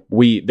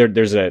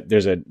 There's a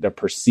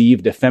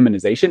perceived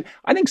effeminization.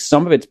 I think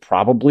some of it's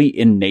probably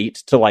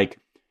innate to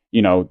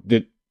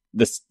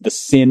the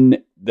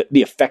sin,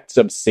 the effects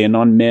of sin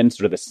on men,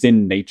 sort of the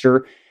sin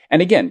nature.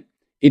 And again,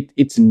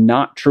 it's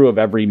not true of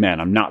every man.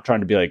 I'm not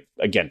trying to be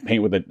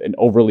paint with an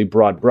overly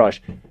broad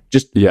brush.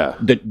 Just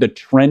the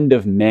trend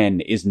of men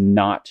is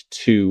not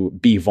to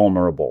be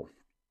vulnerable.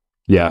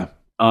 Yeah.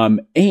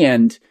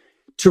 And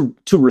to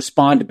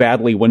respond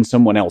badly when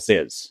someone else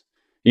is.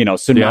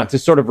 Not to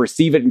sort of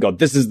receive it and go,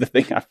 this is the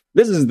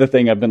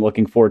thing I've been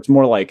looking for. It's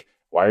more like,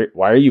 why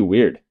are you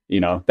weird?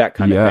 That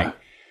kind of thing.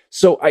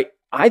 So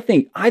I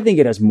think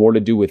it has more to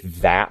do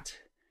with that.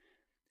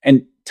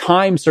 And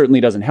time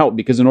certainly doesn't help,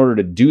 because in order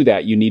to do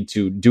that, you need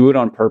to do it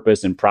on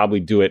purpose and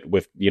probably do it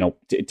with,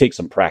 it takes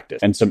some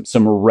practice and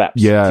some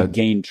reps to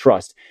gain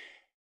trust.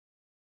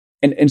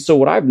 And so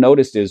what I've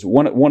noticed is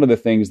one of the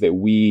things that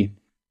we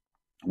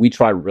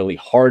try really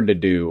hard to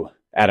do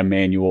at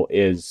Emmanuel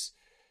is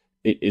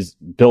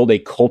build a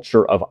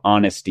culture of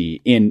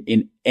honesty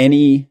in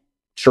any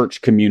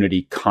church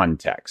community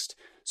context.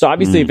 So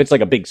obviously if it's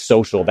like a big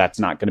social, that's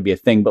not going to be a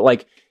thing,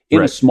 but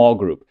in a small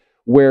group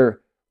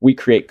where we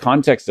create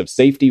context of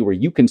safety where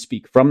you can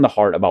speak from the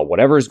heart about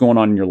whatever is going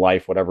on in your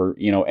life, whatever,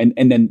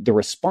 and then the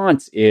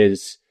response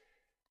is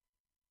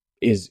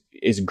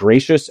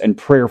gracious and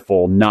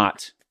prayerful,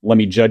 not let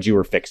me judge you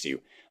or fix you.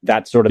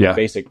 That's sort of the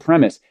basic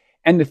premise.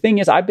 And the thing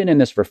is, I've been in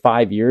this for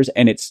 5 years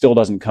and it still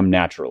doesn't come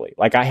naturally.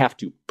 I have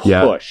to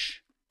push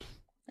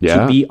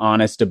to be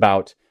honest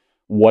about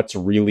what's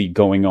really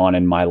going on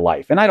in my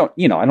life. And I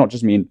don't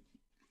just mean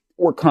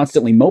we're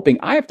constantly moping.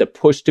 I have to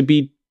push to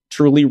be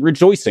truly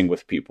rejoicing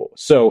with people.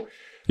 So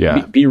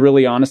be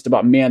really honest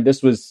about, man,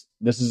 this is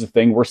a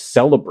thing we're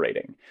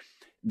celebrating.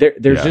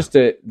 There's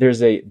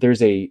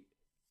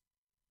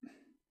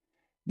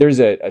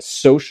a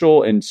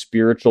social and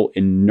spiritual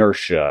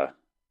inertia,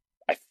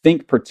 I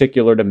think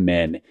particular to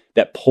men,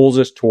 that pulls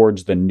us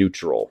towards the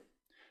neutral,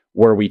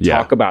 where we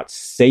talk about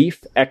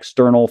safe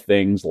external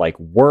things like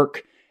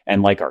work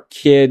and like our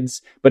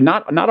kids, but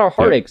not our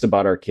heartaches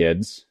about our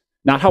kids,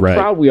 not how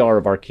proud we are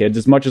of our kids,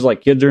 as much as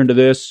kids are into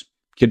this,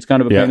 kids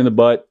kind of a pain in the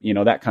butt,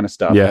 that kind of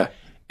stuff. Yeah.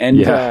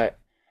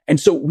 And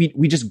so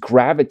we just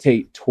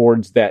gravitate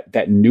towards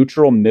that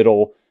neutral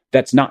middle.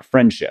 That's not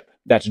friendship.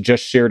 That's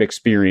just shared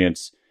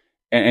experience.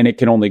 And it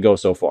can only go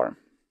so far.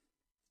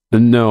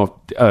 No,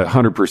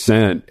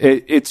 100%.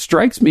 It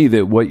strikes me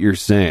that what you're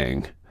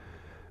saying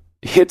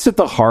hits at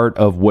the heart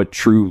of what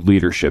true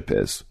leadership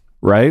is,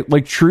 right?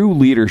 True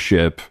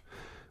leadership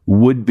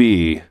would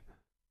be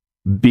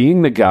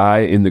being the guy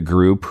in the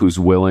group who's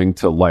willing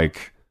to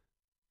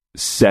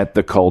set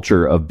the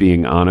culture of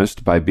being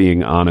honest by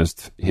being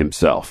honest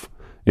himself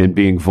and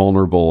being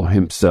vulnerable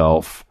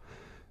himself,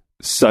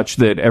 such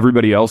that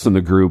everybody else in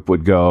the group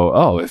would go,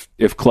 oh,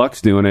 if Cluck's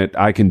doing it,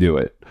 I can do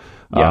it.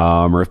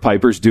 Or if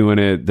Piper's doing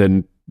it,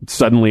 then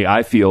suddenly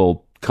I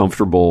feel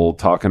comfortable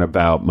talking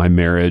about my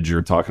marriage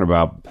or talking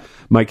about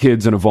my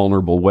kids in a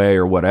vulnerable way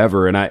or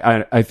whatever. And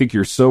I think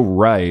you're so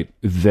right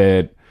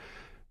that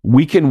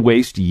we can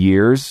waste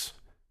years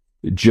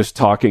just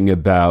talking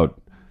about,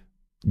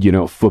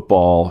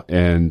 football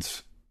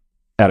and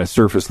at a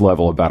surface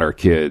level about our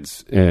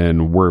kids,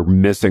 and we're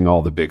missing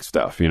all the big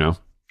stuff,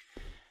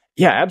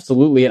 Yeah,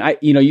 absolutely. And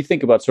you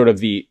think about sort of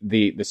the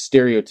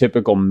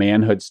stereotypical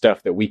manhood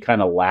stuff that we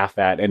kind of laugh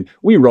at. And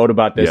we wrote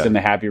about this in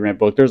the Happy Rant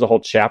book. There's a whole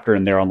chapter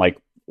in there on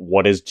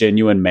what is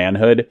genuine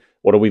manhood?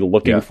 What are we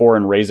looking for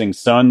in raising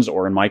sons,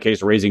 or in my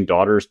case, raising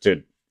daughters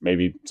to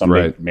maybe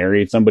someday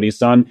marry somebody's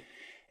son?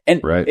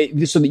 And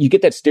so that you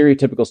get that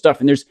stereotypical stuff.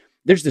 And there's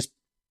this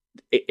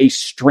a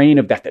strain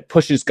of that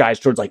pushes guys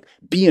towards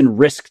being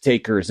risk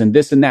takers and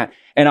this and that.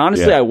 And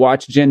honestly, I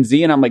watch Gen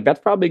Z and I'm like, that's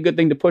probably a good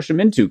thing to push them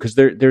into, because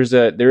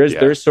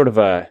there's sort of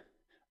a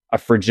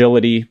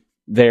fragility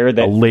there,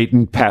 that a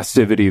latent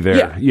passivity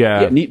there.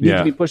 Need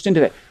to be pushed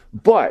into that.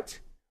 But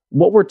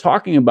what we're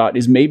talking about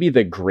is maybe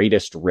the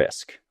greatest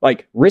risk.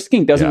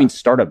 Risking doesn't mean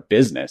start a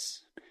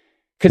business,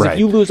 because if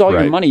you lose all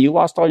your money, you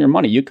lost all your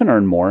money. You can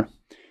earn more.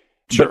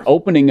 Sure. But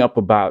opening up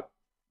about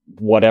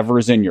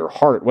whatever's in your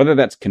heart, whether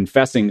that's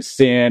confessing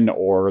sin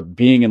or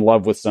being in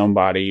love with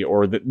somebody,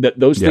 or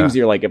those things,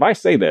 you're like, if I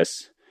say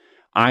this,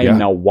 I am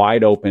now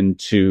wide open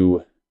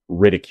to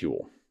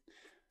ridicule.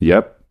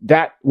 Yep.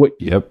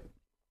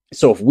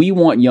 So if we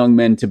want young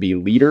men to be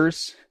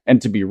leaders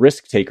and to be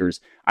risk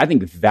takers, I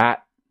think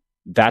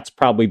that's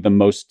probably the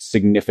most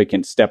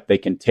significant step they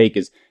can take,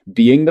 is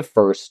being the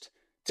first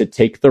to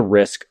take the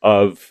risk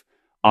of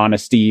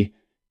honesty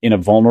in a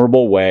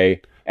vulnerable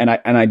way. And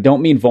I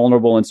don't mean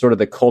vulnerable in sort of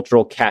the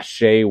cultural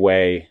cachet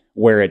way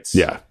where it's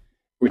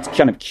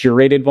kind of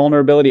curated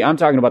vulnerability. I'm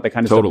talking about the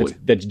kind of stuff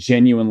that's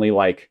genuinely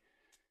like,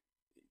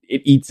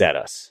 it eats at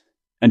us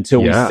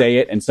until we say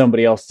it, and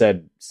somebody else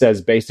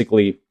says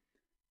basically,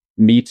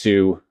 me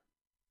too.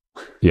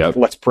 Yeah,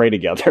 let's pray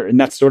together, and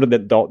that's sort of the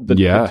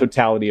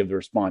totality of the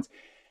response.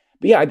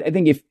 But yeah, I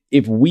think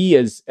if we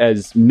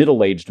as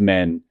middle-aged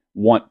men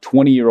want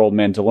 20-year-old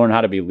men to learn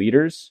how to be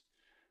leaders,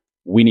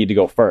 we need to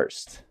go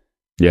first.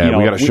 Yeah,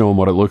 we got to show them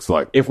what it looks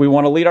like. If we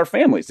want to lead our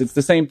families, it's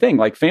the same thing.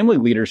 Like, family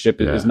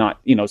leadership is not,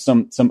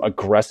 some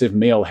aggressive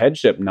male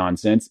headship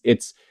nonsense.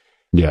 It's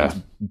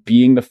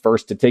being the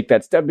first to take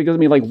that step. Because I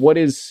mean, like, what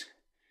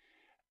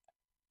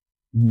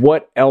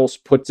else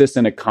puts us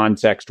in a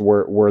context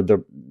where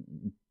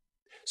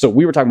so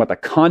we were talking about the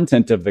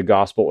content of the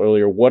gospel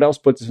earlier. What else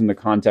puts us in the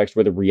context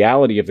where the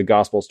reality of the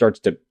gospel starts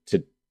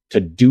to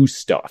do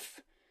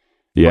stuff?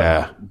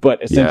 Yeah.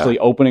 But essentially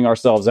opening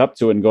ourselves up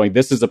to it and going,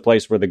 this is a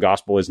place where the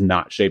gospel is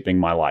not shaping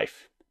my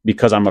life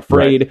because I'm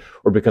afraid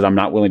or because I'm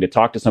not willing to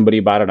talk to somebody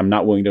about it. I'm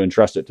not willing to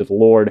entrust it to the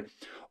Lord,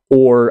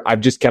 or I've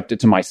just kept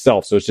it to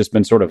myself. So it's just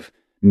been sort of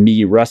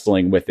me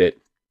wrestling with it.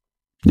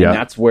 Yeah. And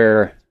that's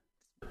where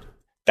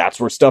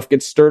stuff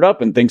gets stirred up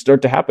and things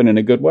start to happen in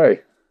a good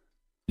way.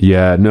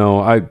 Yeah,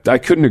 no, I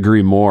couldn't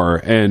agree more.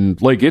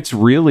 And like, it's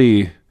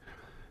really,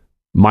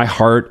 my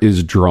heart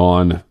is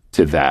drawn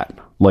to that.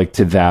 Like,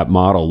 to that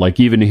model. Like,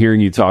 even hearing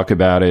you talk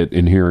about it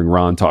and hearing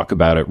Ron talk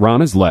about it.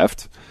 Ron has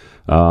left.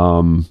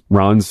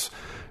 Ron's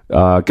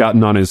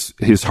gotten on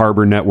his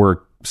Harbor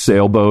Network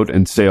sailboat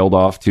and sailed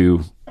off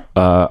to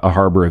a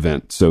harbor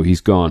event. So he's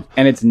gone.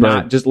 And it's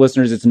not, just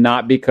listeners, it's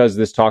not because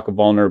this talk of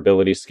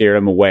vulnerability scared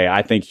him away.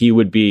 I think he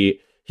would be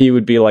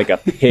like a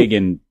pig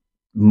in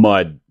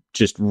mud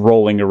just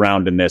rolling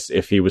around in this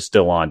if he was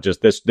still on.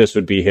 Just this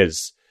would be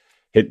his...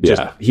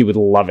 he would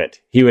love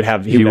it. He would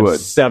have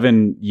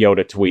 7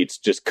 Yoda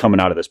tweets just coming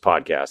out of this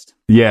podcast.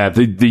 Yeah,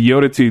 the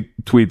Yoda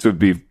tweets would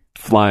be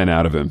flying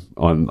out of him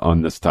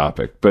on this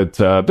topic. But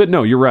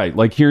no, you're right.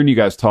 Like, hearing you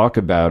guys talk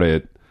about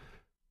it,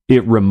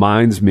 it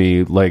reminds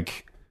me,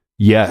 like,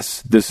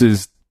 yes, this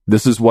is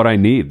what I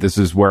need. This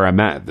is where I'm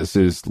at. This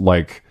is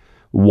like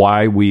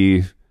why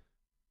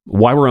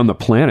we're on the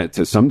planet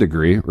to some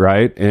degree,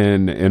 right?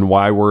 And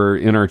why we're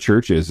in our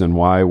churches and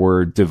why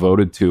we're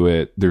devoted to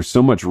it. There's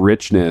so much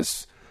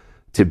richness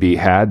to be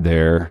had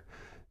there.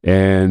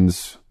 And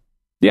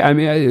yeah, I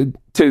mean,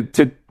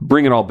 to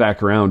bring it all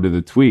back around to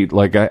the tweet,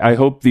 like, I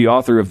hope the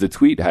author of the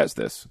tweet has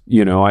this,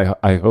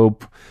 I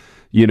hope,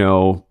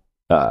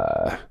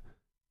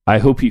 I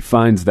hope he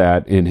finds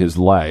that in his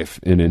life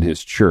and in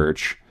his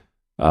church.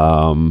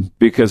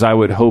 Because I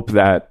would hope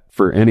that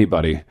for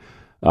anybody.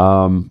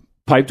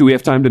 Pipe, do we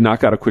have time to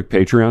knock out a quick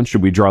Patreon?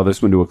 Should we draw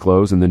this one to a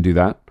close and then do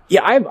that?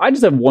 Yeah, I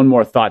just have one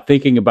more thought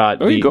thinking about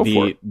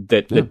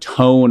the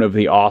tone of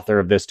the author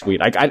of this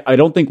tweet. I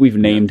don't think we've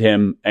named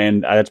him,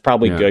 and that's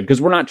probably good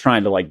because we're not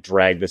trying to like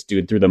drag this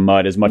dude through the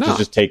mud as much as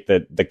just take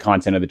the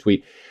content of the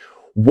tweet.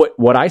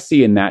 What I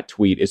see in that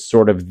tweet is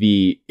sort of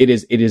it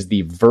is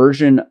the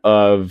version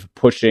of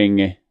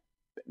pushing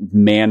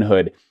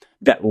manhood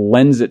that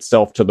lends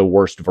itself to the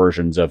worst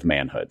versions of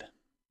manhood.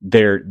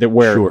 They're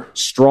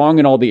strong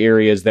in all the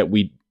areas that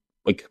we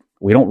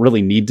don't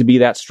really need to be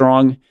that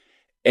strong.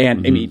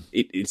 And I mean,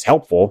 it's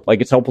helpful. Like,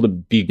 it's helpful to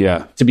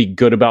be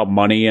good about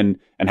money and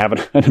have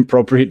an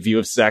appropriate view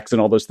of sex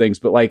and all those things.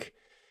 But like,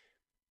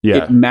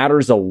 it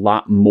matters a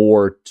lot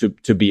more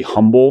to be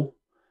humble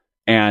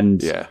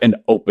and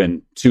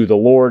open to the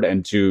Lord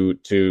and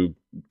to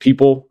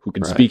people who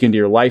can speak into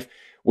your life,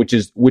 which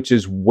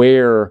is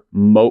where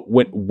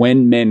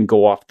when men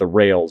go off the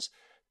rails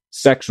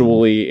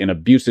sexually in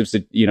abusive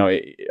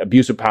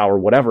power,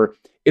 whatever,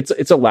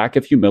 it's a lack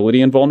of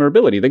humility and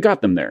vulnerability that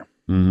got them there.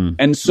 Mm-hmm.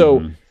 And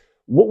so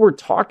what we're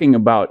talking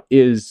about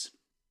is,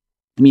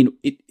 I mean,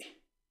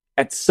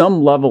 at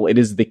some level, it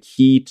is the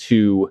key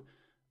to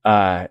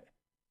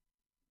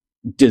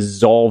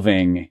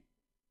dissolving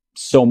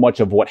so much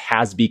of what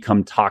has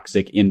become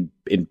toxic in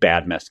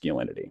bad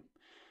masculinity.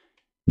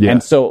 Yeah.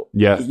 And so,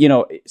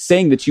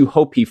 saying that you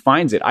hope he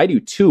finds it, I do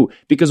too,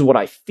 because what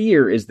I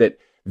fear is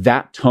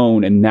that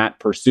tone and that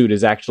pursuit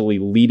is actually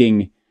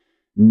leading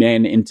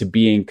men into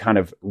being kind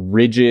of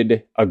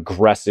rigid,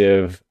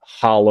 aggressive,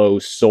 hollow,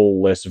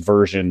 soulless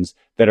versions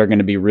that are going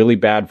to be really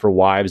bad for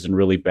wives and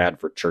really bad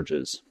for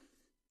churches.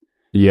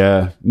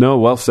 Yeah, no,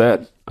 well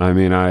said. I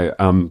mean,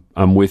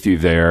 I'm with you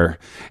there.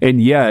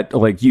 And yet,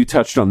 like you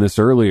touched on this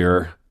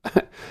earlier,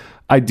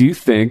 I do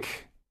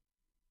think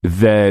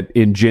that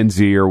in Gen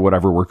Z, or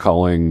whatever we're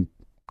calling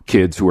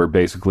kids who are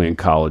basically in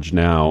college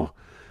now,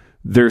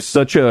 there's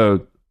such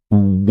a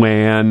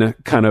wan,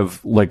 kind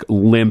of like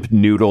limp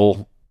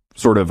noodle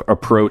sort of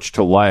approach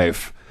to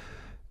life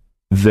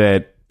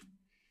that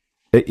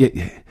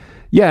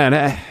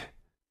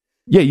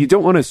Yeah, you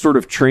don't want to sort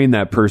of train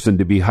that person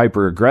to be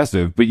hyper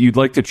aggressive, but you'd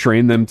like to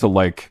train them to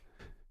like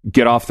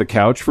get off the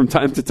couch from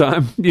time to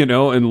time, you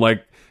know, and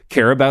like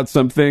care about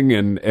something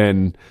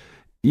and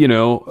you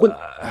know,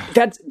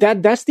 that's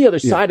the other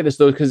side of this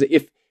though, because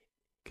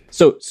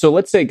so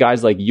let's say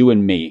guys like you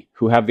and me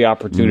who have the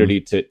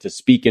opportunity to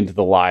speak into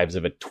the lives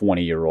of a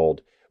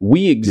 20-year-old,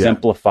 we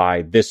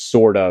exemplify this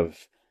sort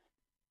of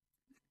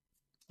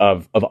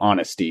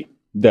honesty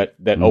that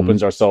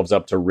opens ourselves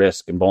up to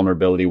risk and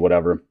vulnerability,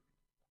 whatever.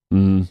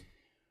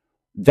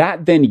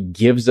 That then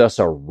gives us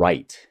a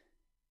right.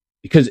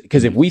 Because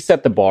if we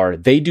set the bar,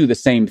 they do the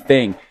same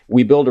thing.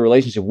 We build a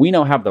relationship. We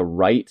now have the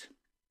right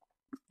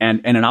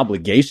and an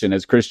obligation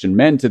as Christian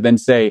men to then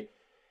say,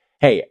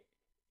 hey,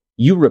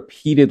 you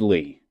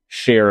repeatedly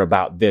share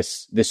about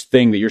this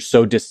thing that you're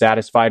so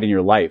dissatisfied in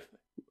your life.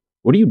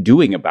 What are you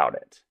doing about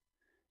it?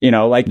 You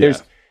know, like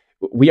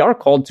we are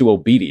called to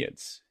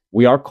obedience.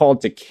 We are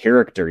called to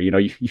character. You know,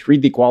 you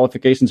read the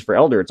qualifications for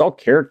elder. It's all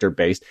character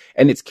based,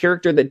 and it's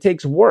character that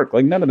takes work.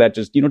 Like none of that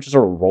just, you don't just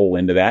sort of roll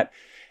into that.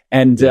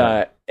 And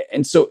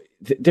so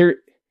there,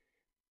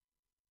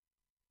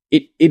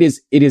 it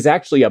is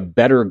actually a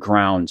better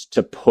ground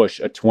to push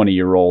a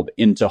 20-year-old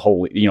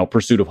into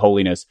pursuit of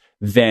holiness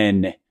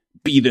than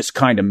be this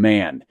kind of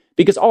man.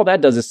 Because all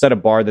that does is set a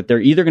bar that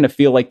they're either going to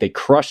feel like they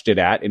crushed it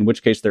at, in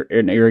which case they're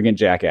an arrogant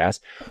jackass,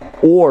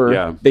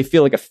 or they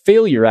feel like a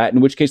failure at,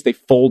 in which case they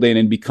fold in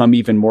and become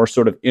even more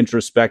sort of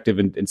introspective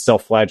and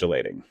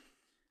self-flagellating.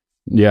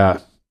 Yeah,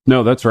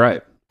 no, that's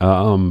right.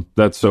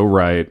 That's so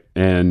right.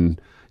 And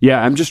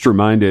yeah, I'm just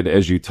reminded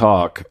as you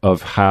talk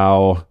of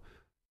how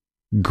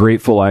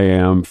grateful I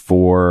am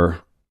for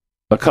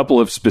a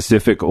couple of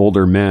specific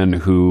older men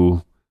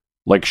who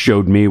like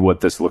showed me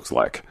what this looks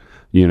like.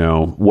 You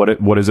know,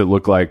 what does it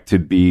look like to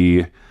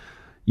be,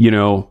 you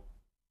know,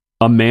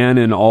 a man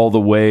in all the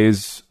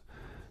ways,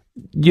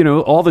 you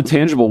know, all the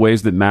tangible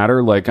ways that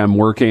matter. Like I'm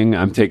working,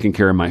 I'm taking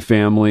care of my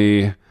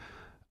family,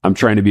 I'm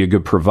trying to be a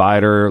good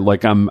provider.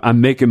 Like I'm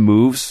making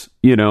moves,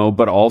 you know,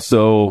 but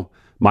also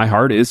my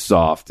heart is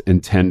soft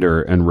and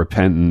tender and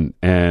repentant,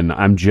 and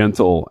I'm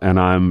gentle and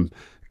I'm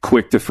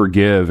quick to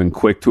forgive and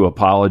quick to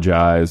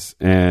apologize.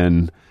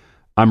 And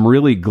I'm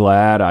really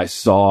glad I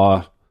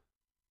saw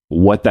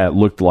what that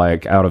looked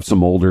like out of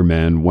some older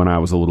men when I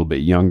was a little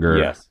bit younger.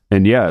 Yes.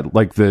 And yeah,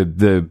 like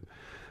the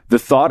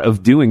thought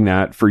of doing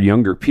that for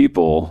younger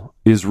people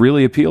is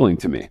really appealing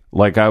to me.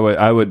 Like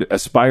I would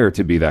aspire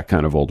to be that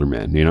kind of older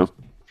man, you know?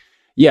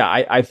 Yeah,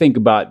 I think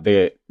about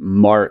the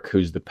Mark,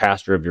 who's the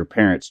pastor of your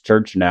parents'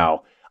 church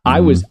now. I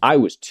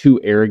was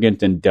too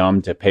arrogant and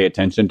dumb to pay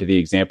attention to the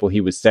example he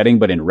was setting,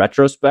 but in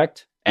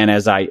retrospect, and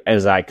as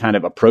I kind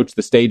of approached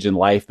the stage in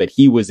life that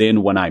he was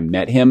in when I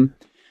met him,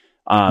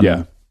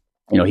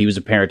 you know, he was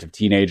a parent of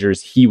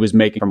teenagers. He was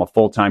making from a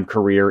full-time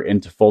career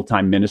into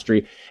full-time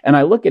ministry. And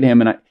I look at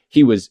him and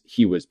he was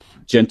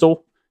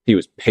gentle. He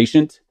was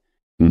patient.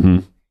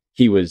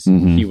 He was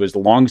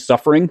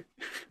long-suffering,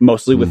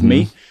 mostly with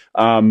me.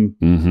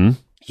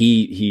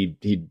 He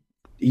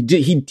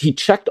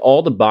checked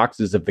all the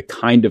boxes of the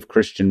kind of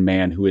Christian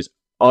man who is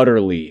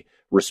utterly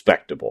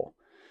respectable.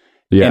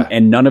 Yeah.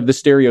 And none of the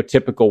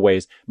stereotypical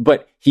ways,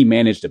 but he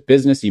managed a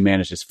business, he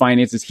managed his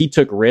finances, he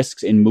took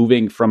risks in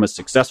moving from a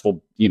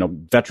successful, you know,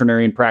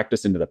 veterinarian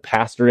practice into the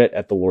pastorate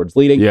at the Lord's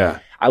leading. Yeah.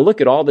 I look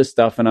at all this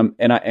stuff and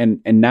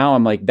now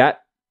I'm like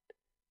that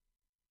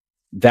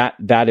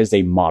is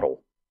a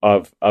model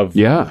of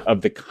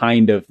the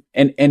kind of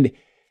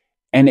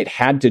and it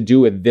had to do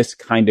with this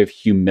kind of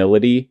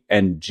humility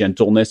and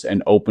gentleness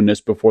and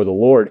openness before the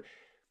Lord,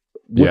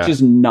 which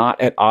is not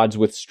at odds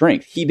with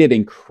strength. He did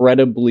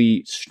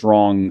incredibly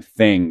strong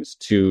things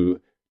to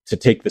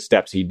take the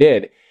steps he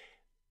did.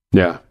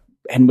 Yeah.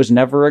 And was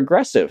never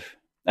aggressive.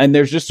 And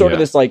there's just sort of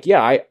this like,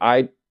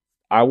 I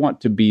want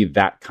to be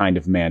that kind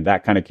of man,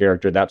 that kind of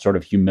character, that sort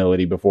of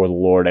humility before the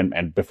Lord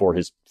and before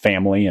his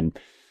family. And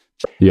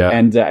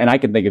I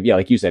can think of,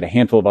 like you said, a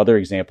handful of other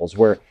examples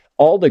where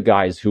all the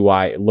guys who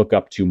I look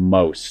up to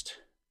most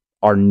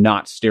are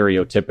not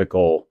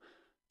stereotypical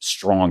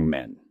strong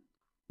men.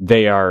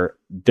 There's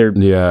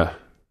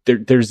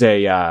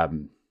a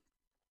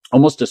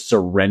almost a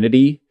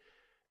serenity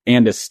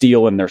and a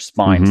steel in their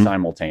spine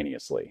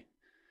simultaneously.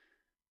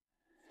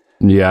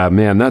 Yeah,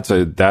 man, that's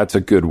a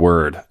good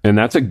word, and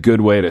that's a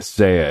good way to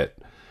say it.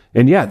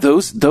 And yeah,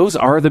 those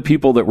are the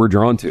people that we're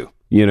drawn to.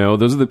 You know,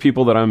 those are the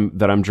people that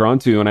I'm drawn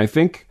to, and I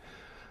think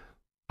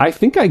I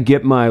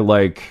get my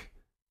like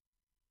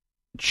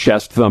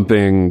chest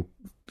thumping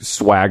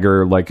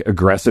swagger, like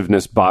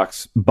aggressiveness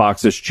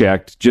boxes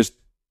checked just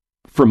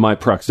from my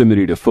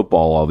proximity to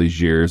football all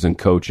these years and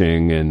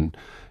coaching, and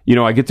you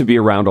know, I get to be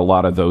around a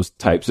lot of those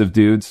types of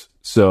dudes.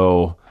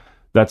 So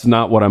that's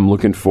not what I'm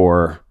looking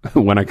for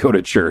when I go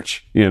to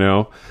church, you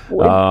know?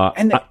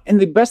 And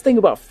the best thing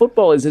about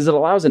football is it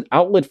allows an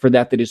outlet for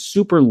that is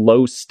super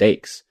low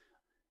stakes.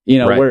 You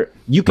know, where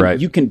you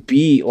can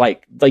be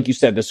like you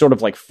said, the sort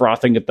of like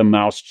frothing at the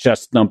mouth,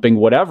 chest thumping,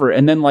 whatever,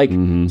 and then like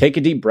take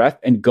a deep breath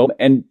and go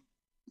and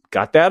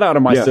got that out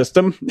of my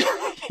system.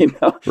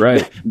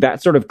 Right.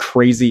 That sort of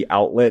crazy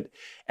outlet.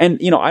 And,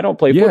 I don't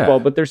play football,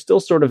 but there's still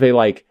sort of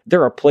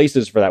there are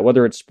places for that,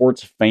 whether it's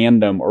sports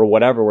fandom or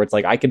whatever, where it's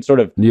I can sort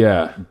of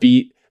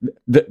be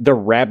the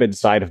rabid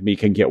side of me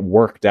can get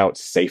worked out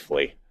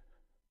safely.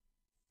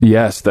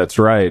 Yes, that's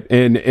right.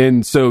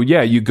 And so,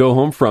 you go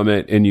home from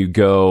it and you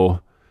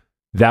go,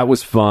 that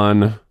was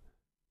fun,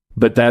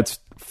 but that's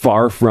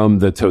far from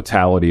the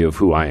totality of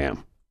who I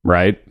am,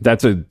 right?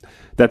 That's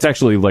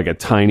actually a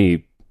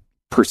tiny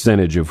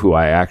percentage of who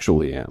I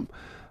actually am.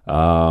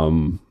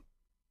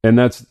 And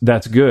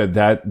that's good.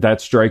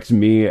 That strikes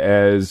me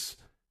as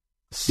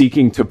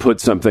seeking to put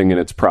something in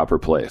its proper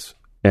place.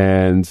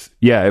 And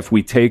if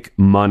we take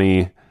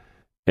money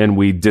and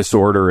we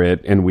disorder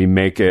it and we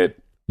make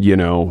it,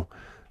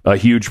 a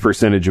huge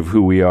percentage of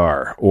who we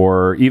are,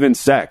 or even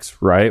sex,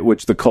 right?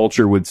 Which the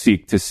culture would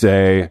seek to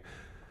say,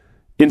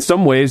 in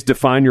some ways,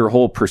 define your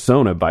whole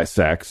persona by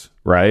sex,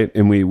 right?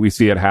 And we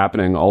see it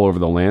happening all over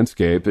the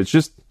landscape. It's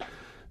just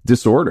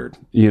disordered,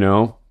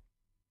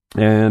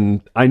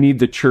 and I need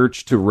the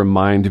church to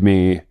remind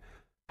me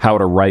how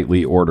to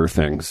rightly order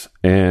things.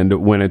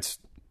 And when it's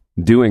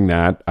doing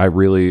that, I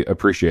really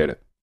appreciate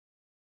it.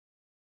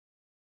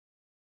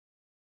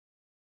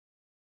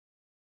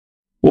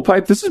 Well,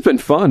 Pipe, this has been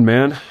fun,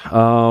 man.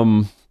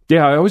 I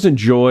always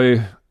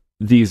enjoy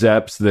these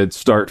eps that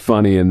start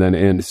funny and then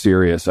end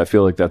serious. I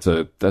feel like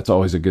that's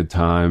always a good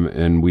time,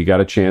 and we got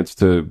a chance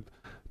to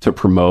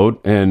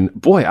promote. And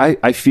boy,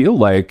 I feel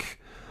like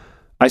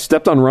I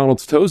stepped on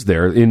Ronald's toes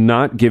there in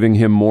not giving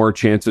him more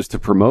chances to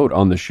promote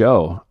on the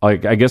show. I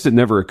guess it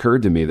never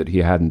occurred to me that he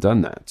hadn't done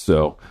that.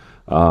 So,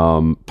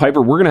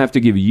 Piper, we're gonna have to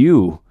give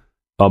you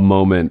a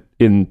moment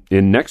in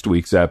next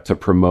week's ep to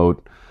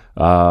promote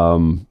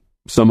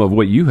some of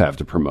what you have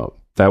to promote.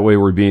 That way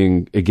we're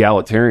being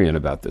egalitarian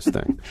about this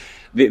thing.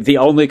 the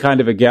only kind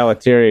of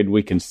egalitarian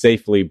we can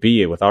safely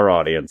be with our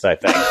audience, I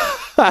think.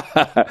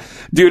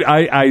 Dude,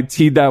 I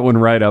teed that one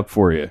right up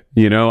for you.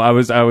 I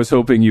was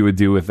hoping you would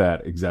do with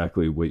that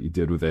exactly what you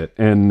did with it.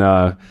 And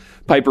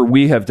Piper,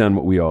 we have done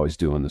what we always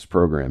do on this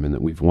program, in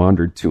that we've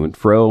wandered to and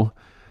fro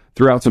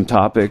throughout some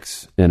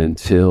topics. And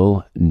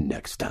until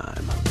next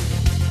time.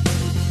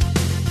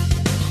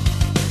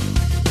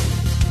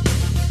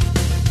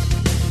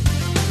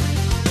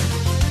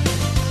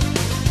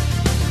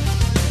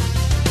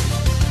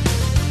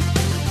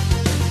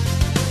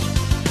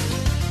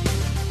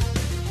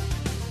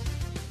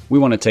 We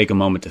want to take a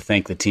moment to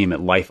thank the team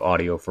at Life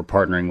Audio for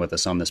partnering with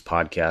us on this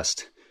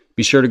podcast.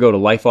 Be sure to go to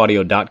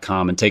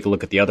lifeaudio.com and take a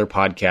look at the other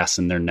podcasts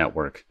in their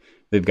network.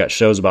 They've got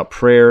shows about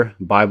prayer,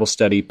 Bible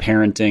study,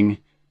 parenting,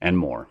 and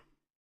more.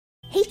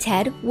 Hey,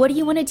 Ted, what do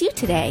you want to do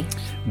today?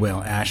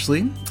 Well,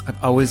 Ashley,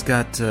 I've always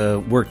got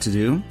work to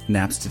do,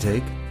 naps to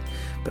take.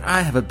 But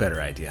I have a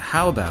better idea.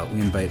 How about we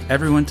invite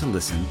everyone to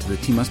listen to the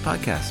TMUS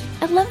podcast?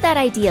 I love that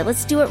idea.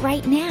 Let's do it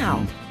right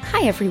now.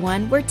 Hi,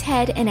 everyone. We're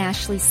Ted and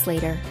Ashley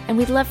Slater, and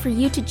we'd love for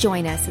you to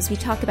join us as we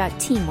talk about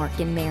teamwork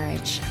in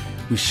marriage.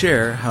 We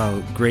share how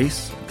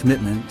grace,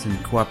 commitment,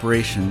 and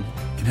cooperation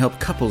can help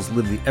couples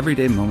live the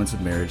everyday moments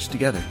of marriage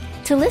together.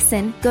 To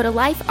listen, go to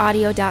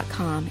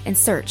lifeaudio.com and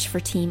search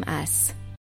for Team Us.